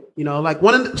infinite, you know. Like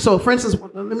so for instance,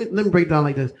 let me break it down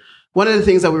like this. One of the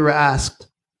things that we were asked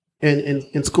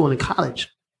in school and in college,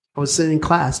 I was sitting in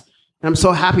class, and I'm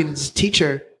so happy that this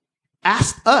teacher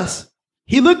asked us.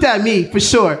 He looked at me for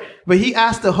sure, but he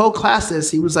asked the whole class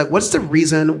this. He was like, "What's the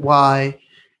reason why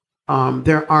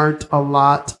there aren't a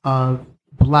lot of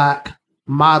black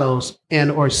models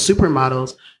and or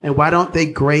supermodels, and why don't they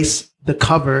grace the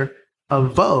cover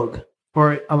of Vogue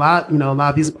or a lot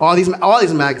of these all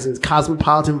these magazines,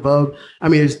 Cosmopolitan, Vogue? I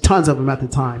mean, there's tons of them at the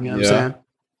time. You know what I'm saying?"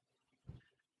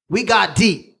 We got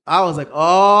deep. I was like,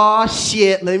 "Oh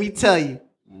shit, let me tell you."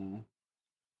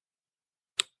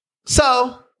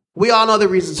 So we all know the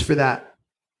reasons for that,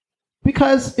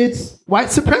 because it's white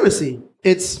supremacy.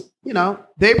 It's, you know,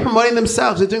 they're promoting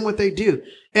themselves. They're doing what they do.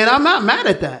 And I'm not mad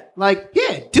at that. Like,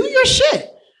 yeah, do your shit.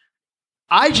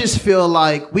 I just feel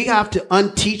like we have to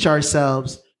unteach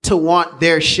ourselves to want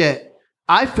their shit.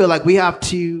 I feel like we have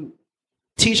to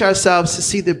teach ourselves to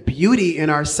see the beauty in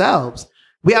ourselves.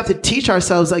 We have to teach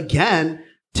ourselves again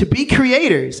to be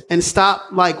creators and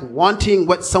stop like wanting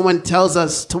what someone tells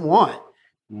us to want.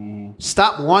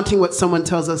 Stop wanting what someone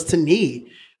tells us to need.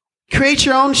 Create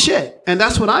your own shit. And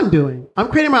that's what I'm doing. I'm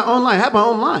creating my own line. I have my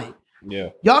own line. Yeah.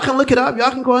 Y'all can look it up.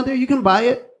 Y'all can go on there. You can buy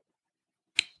it.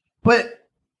 But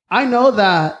I know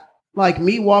that like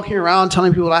me walking around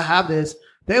telling people I have this,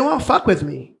 they won't fuck with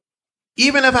me.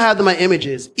 Even if I have my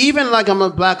images, even like I'm a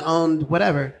black owned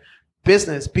whatever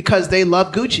business, because they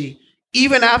love Gucci.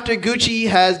 Even after Gucci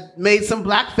has made some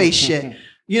blackface shit.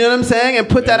 You know what I'm saying? And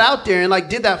put that out there and like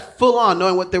did that full on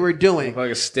knowing what they were doing.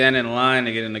 Like stand in line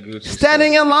to get in the Gucci.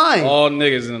 Standing in line. All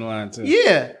niggas in line too.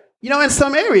 Yeah. You know, in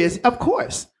some areas, of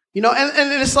course. You know,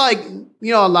 and it's like,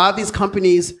 you know, a lot of these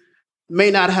companies may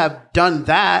not have done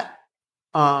that.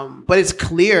 But it's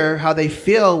clear how they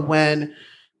feel when,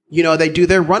 you know, they do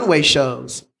their runway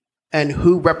shows and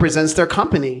who represents their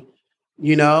company.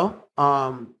 You know?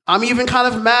 I'm even kind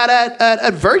of mad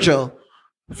at Virgil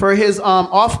for his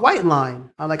Off-White line.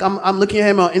 I'm looking at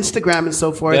him on Instagram and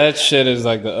so forth. That shit is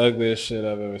like the ugliest shit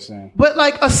I've ever seen. But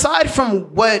like aside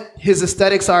from what his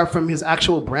aesthetics are from his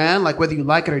actual brand, like whether you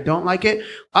like it or don't like it,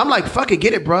 I'm like, fuck it,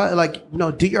 get it, bro. Like, you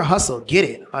know, do your hustle, get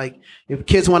it. Like if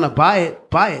kids want to buy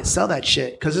it, sell that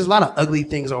shit. Because there's a lot of ugly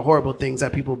things or horrible things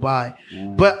that people buy.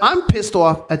 But I'm pissed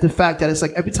off at the fact that it's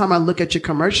like every time I look at your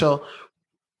commercial,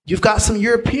 you've got some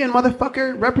European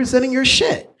motherfucker representing your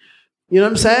shit. You know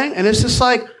what I'm saying? And it's just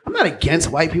like, I'm not against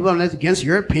white people. I'm not against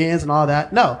Europeans and all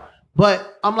that. No.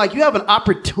 But I'm like, you have an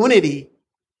opportunity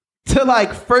to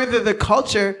like further the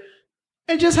culture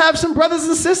and just have some brothers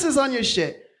and sisters on your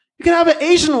shit. You can have an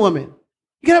Asian woman.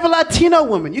 You can have a Latino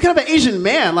woman. You can have an Asian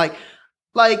man. Like,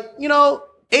 you know,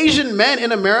 Asian men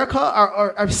in America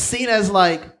are seen as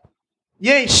like,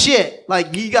 you ain't shit.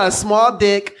 Like, you got a small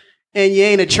dick and you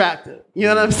ain't attractive. You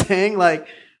know what I'm saying? Like,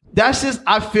 that's just,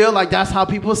 I feel like that's how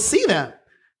people see them.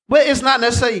 But it's not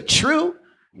necessarily true.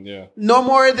 Yeah. No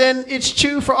more than it's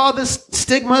true for all the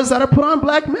stigmas that are put on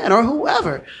black men or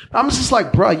whoever. I'm just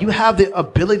like, bro, you have the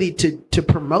ability to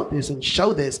promote this and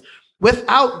show this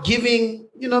without giving,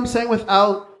 you know what I'm saying,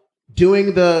 without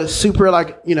doing the super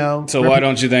like, you know. So why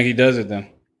don't you think he does it then?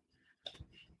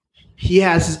 He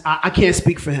has, I can't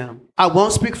speak for him. I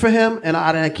won't speak for him and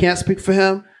I can't speak for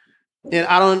him. And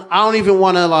I don't even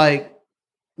want to like,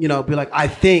 you know, be like, I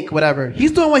think, whatever.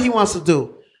 He's doing what he wants to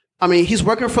do. I mean, he's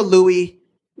working for Louis.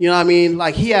 You know what I mean?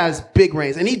 Like, he has big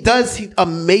reins. And he does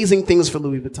amazing things for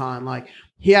Louis Vuitton. Like,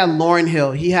 he had Lauryn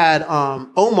Hill. He had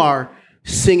Omar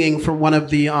singing for one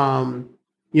of the,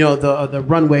 the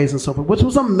runways and so forth, which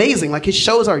was amazing. Like, his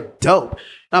shows are dope.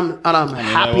 I'm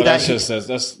happy that...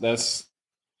 That's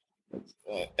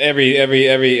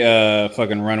every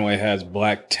fucking runway has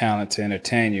black talent to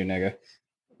entertain you, nigga.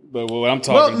 But what I'm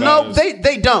talking about is...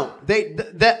 they don't.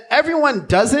 Everyone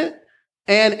does it.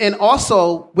 And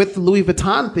also with the Louis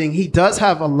Vuitton thing, he does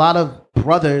have a lot of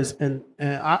brothers, and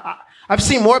I've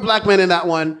seen more black men in that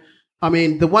one. I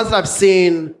mean, the ones that I've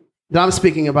seen that I'm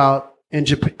speaking about in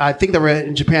Japan, I think they were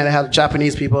in Japan. They had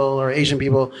Japanese people or Asian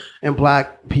people and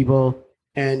black people,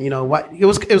 and it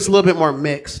was a little bit more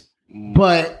mixed.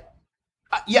 But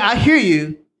yeah, I hear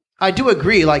you. I do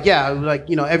agree. Like,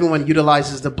 everyone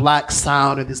utilizes the black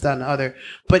sound or this, that, and the other,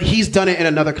 but he's done it in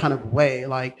another kind of way.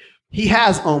 Like, he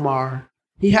has Omar.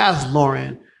 He has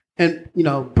Lauren, and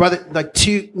brother, like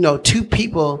two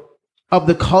people of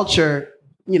the culture,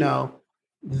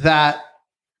 that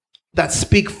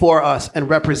speak for us and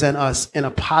represent us in a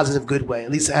positive, good way.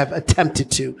 At least have attempted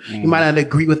to. You might not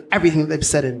agree with everything they've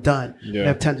said and done. Yeah.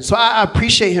 They've attempted. So I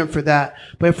appreciate him for that.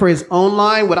 But for his own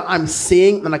line, what I'm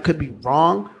seeing, and I could be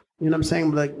wrong, you know what I'm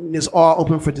saying? Like, it's all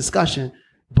open for discussion.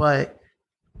 But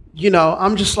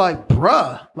I'm just like,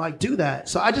 bruh, like, do that.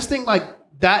 So I just think like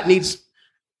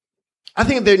I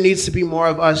think there needs to be more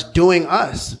of us doing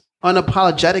us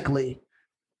unapologetically,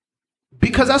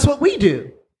 because that's what we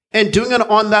do, and doing it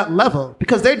on that level,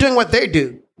 because they're doing what they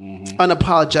do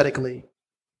unapologetically,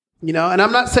 and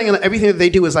I'm not saying that everything that they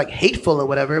do is like hateful or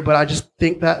whatever, but I just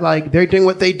think that like they're doing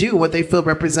what they do, what they feel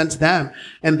represents them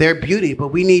and their beauty. But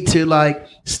we need to like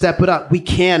step it up. We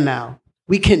can now.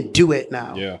 We can do it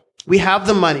now. Yeah. We have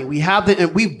the money.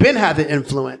 We've been had the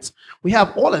influence. We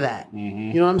have all of that.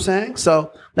 You know what I'm saying?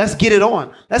 So let's get it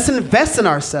on. Let's invest in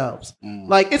ourselves.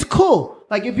 Like, it's cool.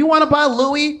 Like, if you want to buy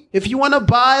Louis, if you want to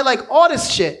buy like all this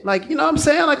shit, like, you know what I'm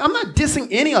saying? Like, I'm not dissing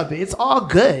any of it. It's all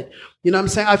good. You know what I'm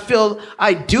saying?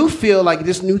 I do feel like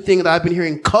this new thing that I've been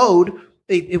hearing, code,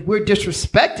 if we're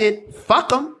disrespected, fuck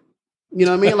them. You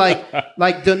know what I mean?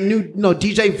 Like the new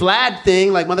DJ Vlad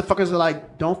thing, like motherfuckers are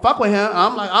like, don't fuck with him.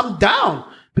 I'm like, I'm down.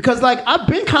 Because like I've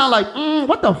been kind of like,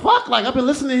 what the fuck? Like I've been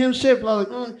listening to him shit. Like,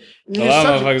 a lot of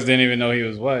motherfuckers didn't even know he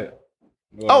was white.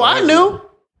 Well, I knew.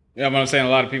 Yeah, but I'm saying a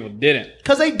lot of people didn't.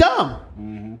 Because they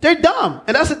dumb. They're dumb.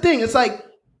 And that's the thing. It's like,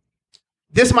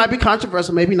 this might be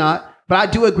controversial, maybe not. But I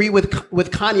do agree with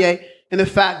Kanye in the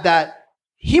fact that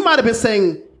he might have been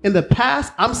saying in the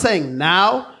past, I'm saying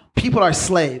now, people are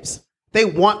slaves. They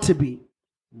want to be.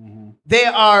 They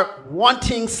are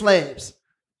wanting slaves.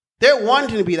 They're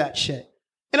wanting to be that shit.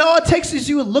 And all it takes is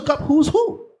you to look up who's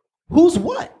who. Who's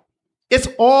what. It's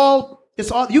all,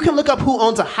 you can look up who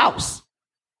owns a house.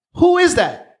 Who is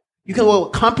that? You can,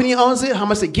 what company owns it, how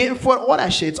much they're getting for it, all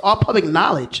that shit. It's all public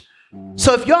knowledge.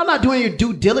 So if y'all not doing your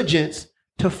due diligence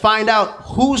to find out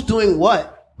who's doing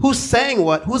what, who's saying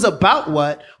what, who's about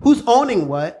what, who's owning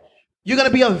what, you're going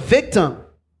to be a victim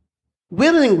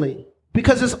willingly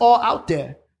because it's all out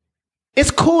there.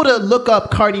 It's cool to look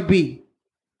up Cardi B.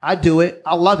 I do it.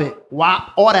 I love it.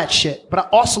 WAP, all that shit. But I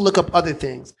also look up other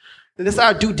things. And it's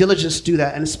our due diligence to do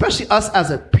that. And especially us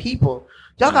as a people.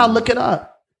 Y'all got to look it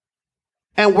up.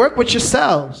 And work with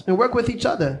yourselves. And work with each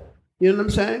other. You know what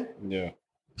I'm saying? Yeah.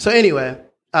 So anyway,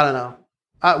 I don't know.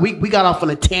 We got off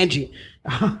on a tangent.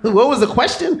 What was the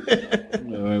question?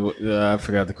 I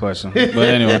forgot the question. But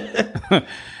anyway.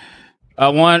 I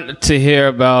want to hear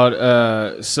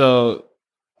about, so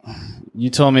you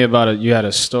told me about it. You had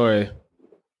a story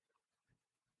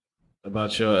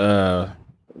about your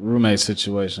roommate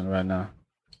situation right now.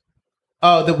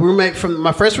 Oh, the roommate from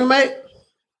my first roommate?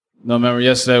 No, remember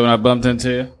yesterday when I bumped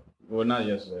into you? Well, not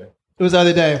yesterday. It was the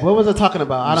other day. What was I talking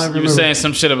about? I don't remember. You were saying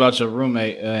some shit about your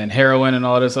roommate and heroin and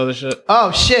all this other shit?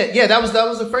 Oh, shit. Yeah, that was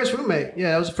the first roommate.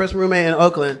 Yeah, that was the first roommate in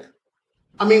Oakland.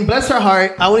 I mean, bless her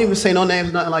heart. I wouldn't even say no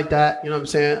names, nothing like that. You know what I'm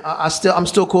saying? I'm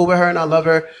still cool with her and I love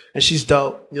her and she's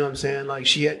dope. You know what I'm saying? Like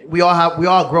we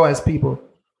all grow as people.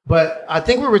 But I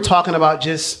think we were talking about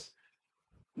just,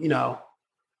 living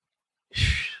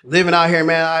out here,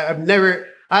 man.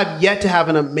 I've yet to have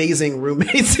an amazing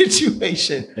roommate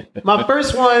situation. My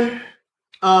first one,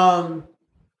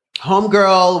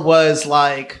 homegirl was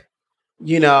like,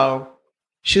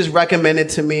 she was recommended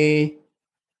to me.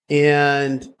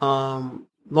 And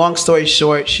long story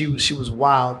short, she was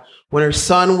wild. When her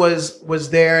son was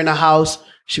there in the house,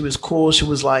 she was cool. She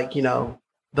was like,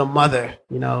 the mother,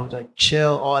 like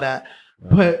chill, all that.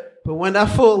 But when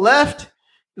that fool left,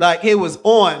 Like it was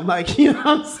on. Like, you know what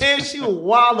I'm saying? She was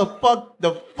wild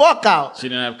the fuck out. She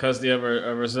didn't have custody of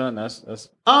her son. That's.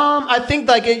 I think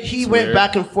like he went weird.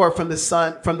 back and forth from the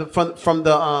son from the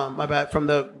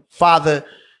father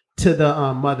to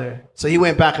the mother. So he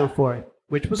went back and forth,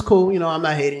 which was cool. You know, I'm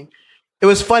not hating. It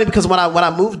was funny because when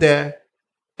I moved there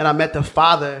and I met the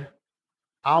father,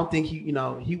 I don't think he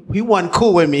wasn't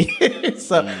cool with me.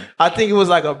 So I think it was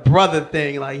like a brother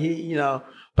thing. Like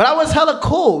but I was hella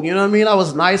cool. You know what I mean? I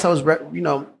was nice. I was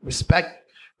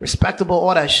respectable,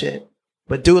 all that shit.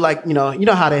 But dude, like, you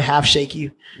know how they half shake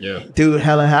you. Yeah. Dude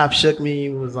hella half shook me. He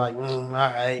was like, all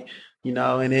right.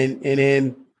 And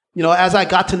then, as I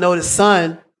got to know the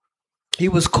son, he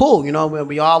was cool, when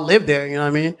we all lived there, you know what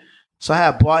I mean? So I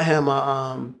had bought him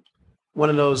one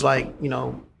of those like,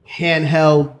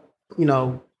 handheld,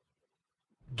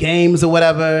 games or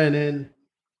whatever. And then,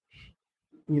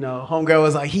 homegirl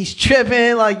was like, he's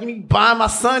tripping, like, you buy my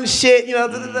son shit,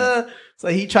 So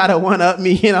he tried to one up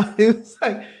me, It was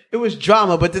like, it was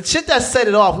drama. But the shit that set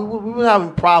it off, we were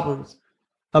having problems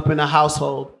up in the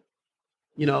household,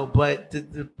 But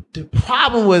the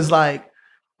problem was like,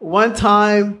 one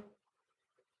time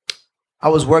I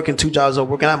was working 2 jobs. I was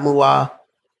working at Mua,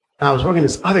 and I was working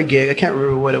this other gig. I can't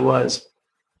remember what it was,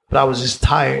 but I was just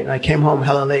tired. And I came home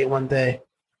hella late one day,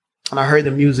 and I heard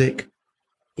the music,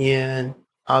 and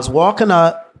I was walking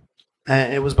up,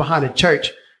 and it was behind a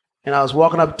church, and I was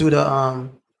walking up through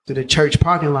the church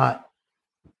parking lot,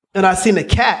 and I seen the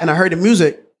cat, and I heard the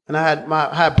music, and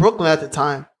I had Brooklyn at the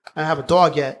time. I didn't have a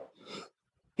dog yet.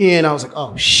 And I was like,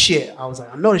 oh shit. I was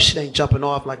like, I know this shit ain't jumping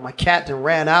off. Like my cat done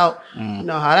ran out. You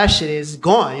know how that shit is. It's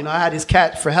gone. I had this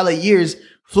cat for hella years.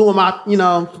 Flew him out,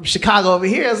 from Chicago over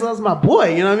here. So that's my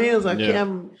boy. You know what I mean? It was like,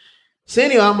 So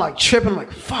anyway, I'm like tripping. I'm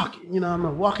like, fuck.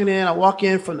 I'm walking in. I walk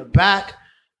in from the back.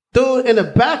 Dude, in the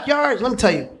backyard, let me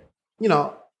tell you,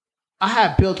 I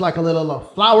had built like a little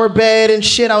flower bed and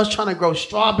shit. I was trying to grow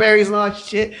strawberries and all that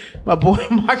shit. My boy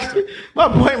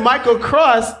Michael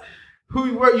Cross, who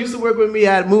used to work with me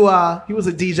at Mua, he was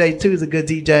a DJ too. He's a good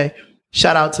DJ.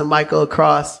 Shout out to Michael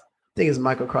Cross. I think it's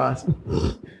Michael Cross.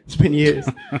 It's been years.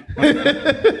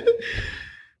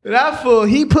 That fool,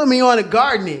 he put me on a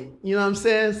gardening. You know what I'm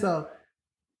saying? So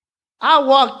I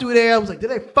walked through there. I was like, did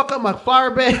they fuck up my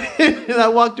flower bed? And I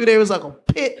walked through there. It was like a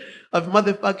pit of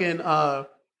motherfucking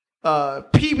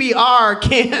PBR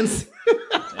cans.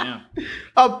 Damn.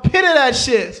 A pit of that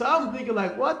shit. So I'm thinking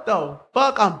like, what the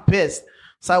fuck? I'm pissed.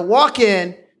 So I walk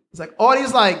in, it's like all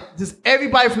these just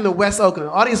everybody from the West Oakland,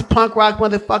 all these punk rock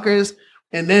motherfuckers,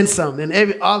 and then some, and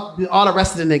all the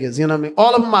rest of the niggas, you know what I mean?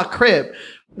 All of them my crib.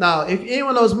 Now, if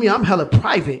anyone knows me, I'm hella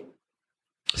private.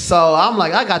 So I'm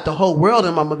like, I got the whole world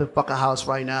in my motherfucking house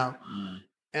right now.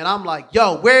 And I'm like,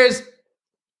 yo, where's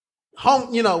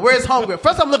homegirl?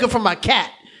 First I'm looking for my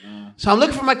cat. So I'm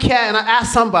looking for my cat, and I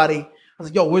asked somebody, I was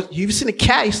like, yo, you seen a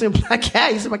cat? You seen a black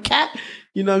cat? You seen my cat?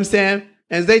 You know what I'm saying?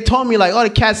 And they told me like, oh, the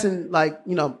cat's in like,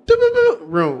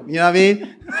 room. You know what I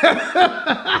mean?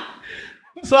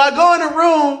 So I go in the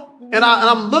room and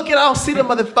I'm looking, I don't see the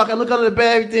motherfucker. I look under the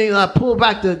bed, everything, and I pull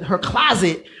back her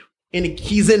closet and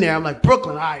he's in there. I'm like,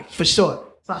 Brooklyn, all right, for sure.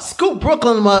 So I scoop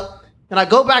Brooklyn up and I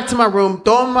go back to my room,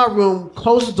 throw him in my room,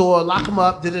 close the door, lock him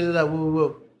up,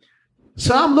 woo.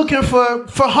 So I'm looking for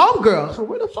homegirl. So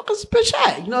where the fuck is this bitch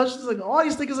at? It's just like all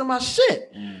these niggas in my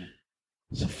shit.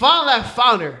 So finally I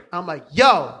found her. I'm like,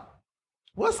 yo,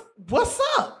 what's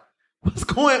up? What's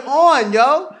going on,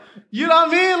 yo? You know what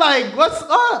I mean? Like, what's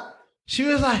up? She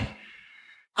was like,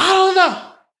 I don't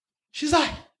know. She's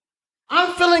like,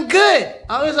 I'm feeling good.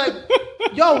 I was like,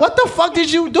 yo, what the fuck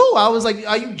did you do? I was like,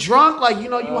 are you drunk? Like, you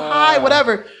high,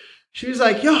 whatever. She was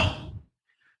like, yo, I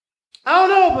don't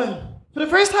know, but for the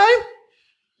first time,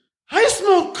 I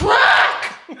smoked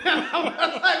crack. And I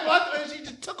was like, what? And she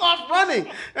just took off running.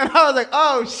 And I was like,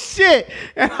 oh, shit.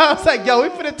 And I was like, yo, we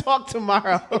finna talk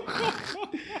tomorrow.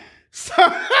 So,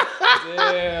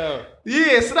 damn.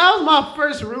 Yeah, so that was my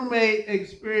first roommate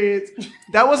experience.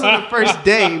 That wasn't the first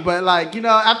day, but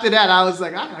after that, I was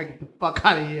like, I gotta get the fuck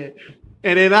out of here.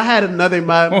 And then I had another,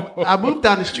 I moved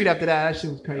down the street after that. That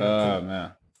shit was crazy. Oh,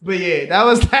 man. But yeah, that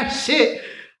was that shit.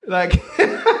 Like,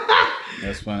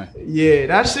 that's funny. Yeah,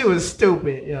 that shit was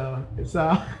stupid, yo. So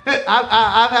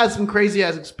I've had some crazy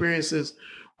ass experiences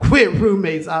with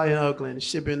roommates out in Oakland.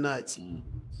 Shit been nuts.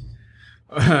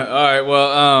 All right.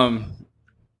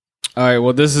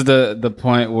 Well, this is the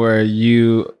point where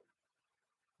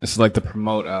it's like the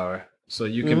promote hour. So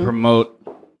you can promote,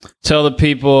 tell the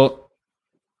people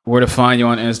where to find you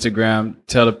on Instagram,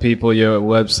 tell the people your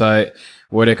website,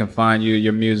 where they can find you,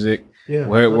 your music. Yeah.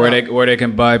 Where they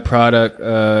can buy product,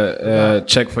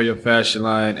 check for your fashion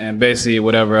line, and basically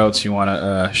whatever else you want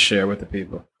to share with the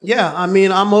people. Yeah, I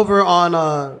mean, I'm over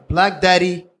on Black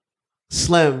Daddy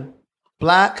Slim,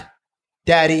 Black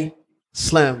Daddy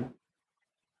Slim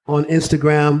on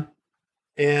Instagram,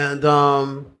 and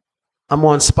I'm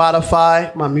on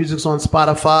Spotify. My music's on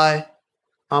Spotify.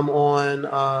 I'm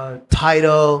on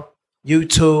Tidal,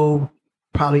 YouTube,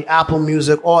 probably Apple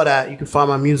Music, all that. You can find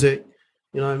my music.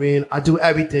 You know what I mean? I do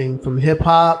everything from hip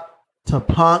hop to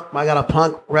punk. I got a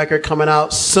punk record coming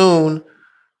out soon.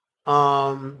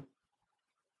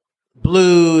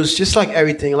 Blues, just like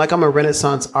everything. Like I'm a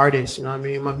Renaissance artist. You know what I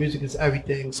mean? My music is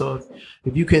everything. So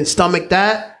if you can stomach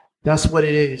that, that's what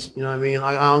it is. You know what I mean?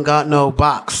 Like I don't got no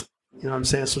box. You know what I'm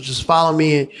saying? So just follow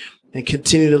me and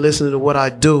continue to listen to what I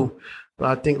do.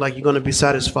 But I think like you're gonna be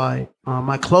satisfied.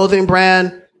 My clothing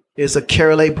brand is a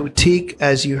Kerale Boutique,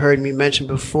 as you heard me mention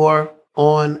before,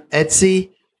 on Etsy.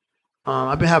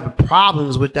 I've been having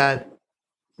problems with that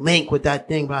link with that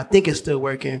thing, but I think it's still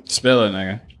working. Spell it,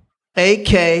 nigga.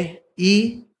 AKERELE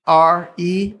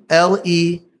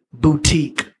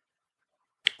Boutique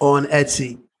on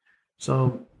Etsy.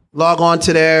 So log on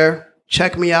to there,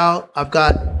 check me out. I've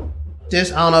got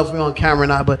this. I don't know if we're on camera or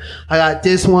not, but I got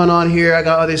this one on here. I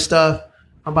got other stuff.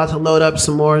 I'm about to load up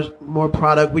some more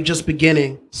product. We're just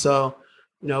beginning, so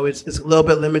you know it's a little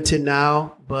bit limited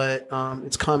now, but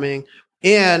it's coming.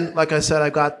 And like I said, I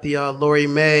got the Lori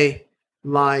May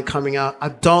line coming out. I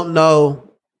don't know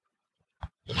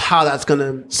how that's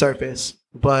gonna surface,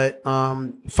 but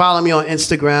follow me on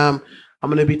Instagram. I'm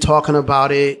gonna be talking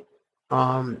about it.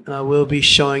 And I will be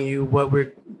showing you where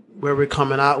we're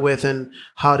coming out with and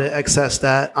how to access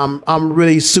that. I'm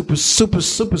really super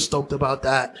stoked about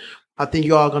that. I think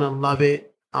you all are gonna love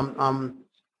it. I'm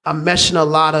meshing a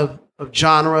lot of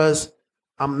genres.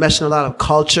 I'm meshing a lot of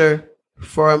culture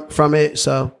from it.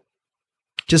 So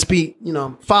just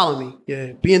follow me.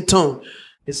 Yeah, be in tune.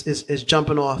 It's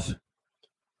jumping off.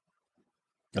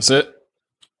 That's it.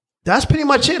 That's pretty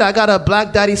much it. I got a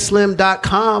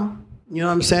blackdaddyslim.com. You know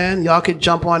what I'm saying? Y'all could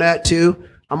jump on that too.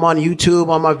 I'm on YouTube.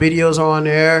 All my videos are on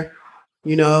there.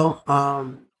 You know,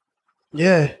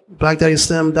 yeah,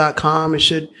 blackdaddyslim.com. It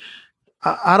should.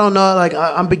 I don't know. Like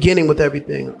I'm beginning with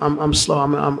everything. I'm slow.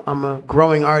 I'm a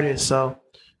growing artist, so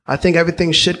I think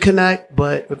everything should connect.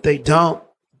 But if they don't,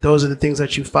 those are the things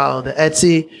that you follow: the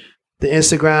Etsy, the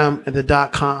Instagram, and the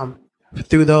 .com.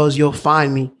 Through those, you'll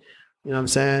find me. You know what I'm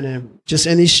saying? And just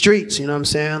in these streets, you know what I'm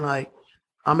saying? Like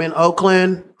I'm in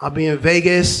Oakland. I'll be in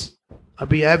Vegas. I'll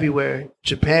be everywhere.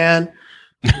 Japan.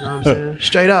 You know what I'm saying?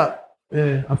 Straight up.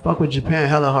 Yeah, I fuck with Japan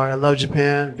hella hard. I love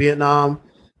Japan. Vietnam.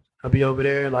 I'll be over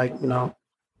there, like, you know,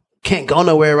 can't go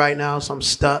nowhere right now, so I'm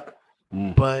stuck.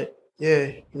 But yeah,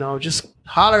 you know, just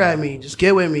holler at me, just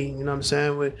get with me. You know what I'm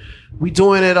saying? We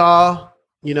doing it all.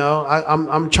 You know,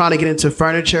 I'm trying to get into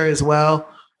furniture as well.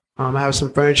 I have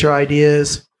some furniture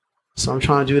ideas, so I'm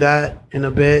trying to do that in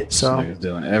a bit. So this nigga's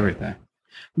doing everything,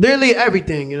 literally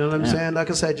everything. You know what I'm saying?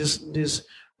 Like I said, just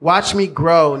watch me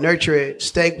grow, nurture it,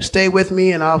 stay with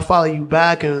me, and I'll follow you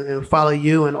back and follow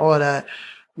you and all that.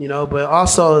 You know, but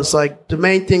also it's like the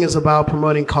main thing is about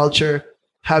promoting culture,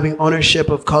 having ownership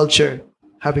of culture,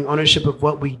 having ownership of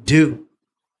what we do.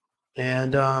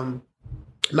 And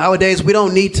nowadays we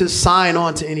don't need to sign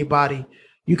on to anybody.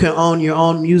 You can own your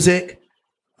own music.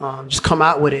 Just come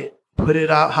out with it. Put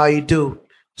it out how you do.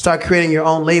 Start creating your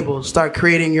own labels. Start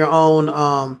creating your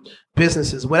own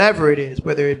businesses, whatever it is,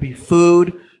 whether it be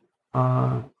food,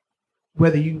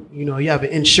 whether you have an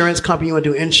insurance company, you want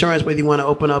to do insurance, whether you want to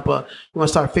open up you want to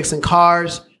start fixing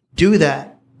cars, do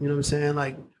that. You know what I'm saying?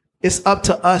 Like it's up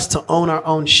to us to own our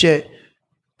own shit.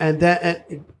 And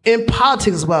in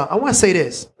politics as well. I want to say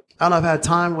this. I don't know if I have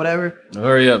time, whatever.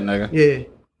 Hurry up, nigga. Yeah.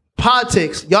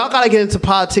 Politics. Y'all got to get into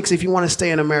politics if you want to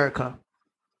stay in America.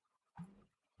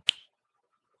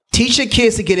 Teach your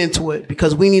kids to get into it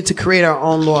because we need to create our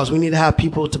own laws. We need to have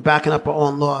people to backing up our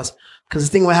own laws. Because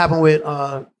the thing what happened with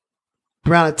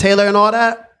Breonna Taylor and all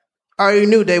that, I already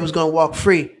knew they was going to walk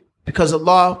free because the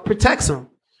law protects them.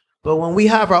 But when we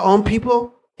have our own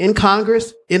people in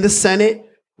Congress, in the Senate,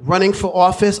 running for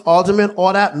office, aldermen,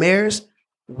 all that, mayors,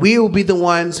 we will be the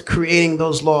ones creating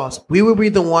those laws. We will be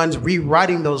the ones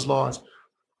rewriting those laws.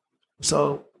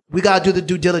 So we got to do the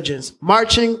due diligence.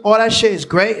 Marching, all that shit is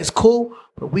great. It's cool.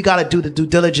 But we got to do the due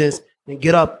diligence and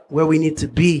get up where we need to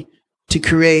be to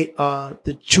create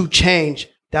the true change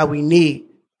that we need.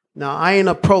 Now, I ain't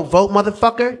a pro-vote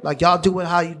motherfucker. Like, y'all do it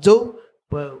how you do.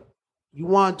 But you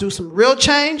want to do some real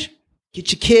change,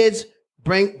 get your kids,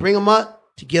 bring them up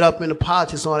to get up into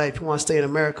politics and all that if you want to stay in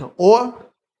America. Or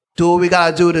do what we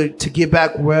gotta do to get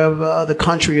back wherever other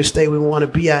country or state we want to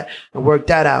be at and work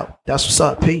that out. That's what's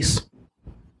up. Peace.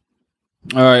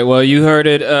 All right. Well, you heard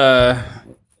it.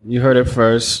 You heard it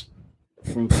first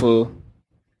from Fu.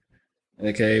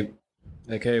 AKA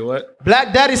what?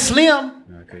 Black Daddy Slim.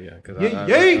 Okay, yeah, because Yeah.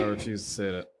 I refuse to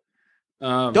say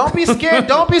that. Don't be scared.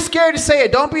 Don't be scared to say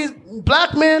it. Don't be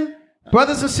black men,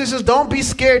 brothers and sisters. Don't be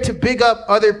scared to big up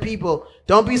other people.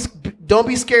 Don't be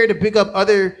scared to big up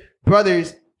other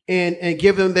brothers and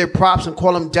give them their props and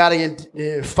call them daddy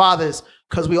and fathers,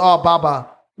 because we all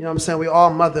baba. You know what I'm saying? We all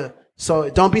mother.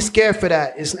 So don't be scared for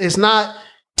that. It's not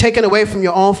taken away from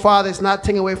your own father. It's not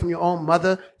taken away from your own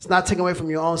mother. It's not taken away from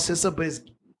your own sister. But it's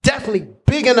definitely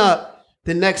bigging up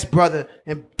the next brother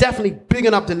and definitely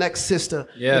bigging up the next sister.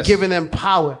 Yes. And giving them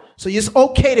power. So it's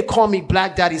okay to call me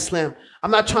Black Daddy Slim.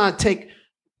 I'm not trying to take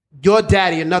your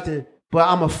daddy or nothing, but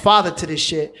I'm a father to this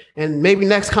shit. And maybe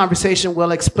next conversation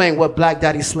we'll explain what Black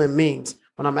Daddy Slim means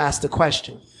when I'm asked the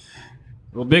question.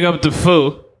 Well, big up to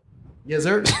Fu. Yes,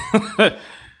 sir.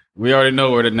 We already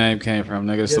know where the name came from,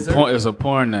 nigga. It's a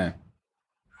porn name.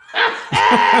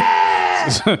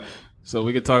 So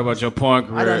we could talk about your porn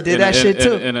career. I done did that shit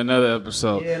too. In another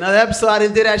episode. Yeah, another episode I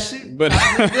didn't do that shit. But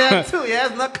I didn't do that too. Yeah,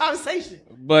 that's another conversation.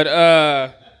 But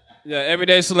yeah,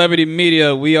 Everyday Celebrity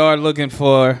Media, we are looking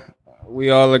for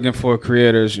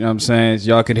creators, you know what I'm saying?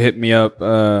 Y'all can hit me up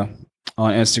on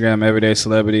Instagram, Everyday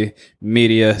Celebrity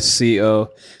Media CO,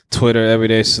 Twitter,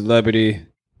 Everyday Celebrity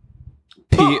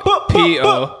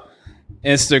PO.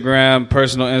 Instagram,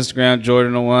 personal Instagram,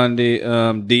 Jordan Owandi.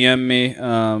 DM me.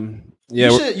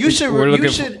 Yeah, you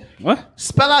should what?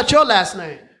 Spell out your last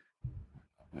name.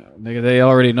 Nigga, they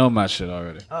already know my shit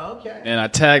already. Oh, okay. And I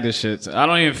tagged the shit. I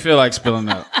don't even feel like spelling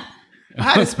out. I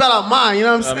had to spell out mine. You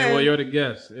know what I'm saying? I mean, well, you're the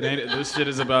guest. This shit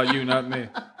is about you, not me.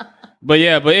 But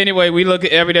anyway, we look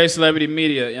at Everyday Celebrity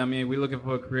Media. I mean, we looking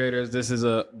for creators. This is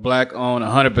a black-owned,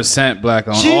 100%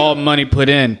 black-owned. All money put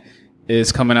in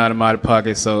is coming out of my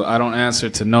pocket, so I don't answer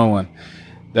to no one.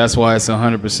 That's why it's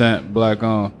 100%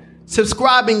 black-owned.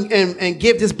 Subscribing and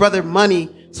give this brother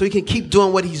money so he can keep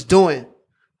doing what he's doing.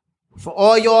 For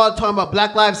all y'all talking about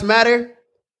Black Lives Matter,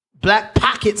 Black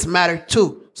Pockets matter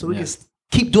too. So we can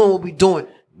keep doing what we're doing.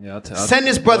 Yeah, send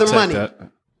this brother money.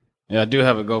 That. Yeah, I do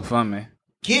have a GoFundMe.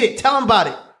 Get it. Tell him about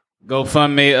it.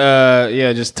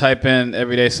 GoFundMe. Just type in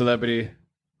Everyday Celebrity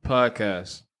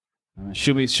Podcast.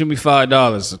 Shoot me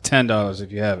 $5 or $10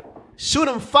 if you have it. Shoot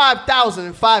him 5,000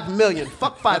 and 5 million.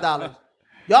 Fuck $5.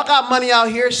 Y'all got money out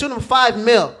here. Shoot him 5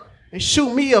 mil. And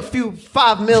shoot me a few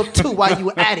 5 mil too while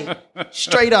you at it.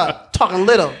 Straight up. Talking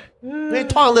little. We ain't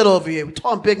talking little over here. We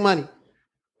talking big money.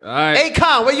 All right.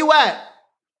 Akon, where you at?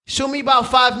 Shoot me about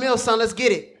 5 mil, son. Let's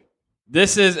get it.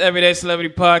 This is Everyday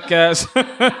Celebrity Podcast.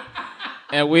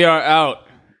 And we are out.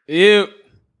 Ew.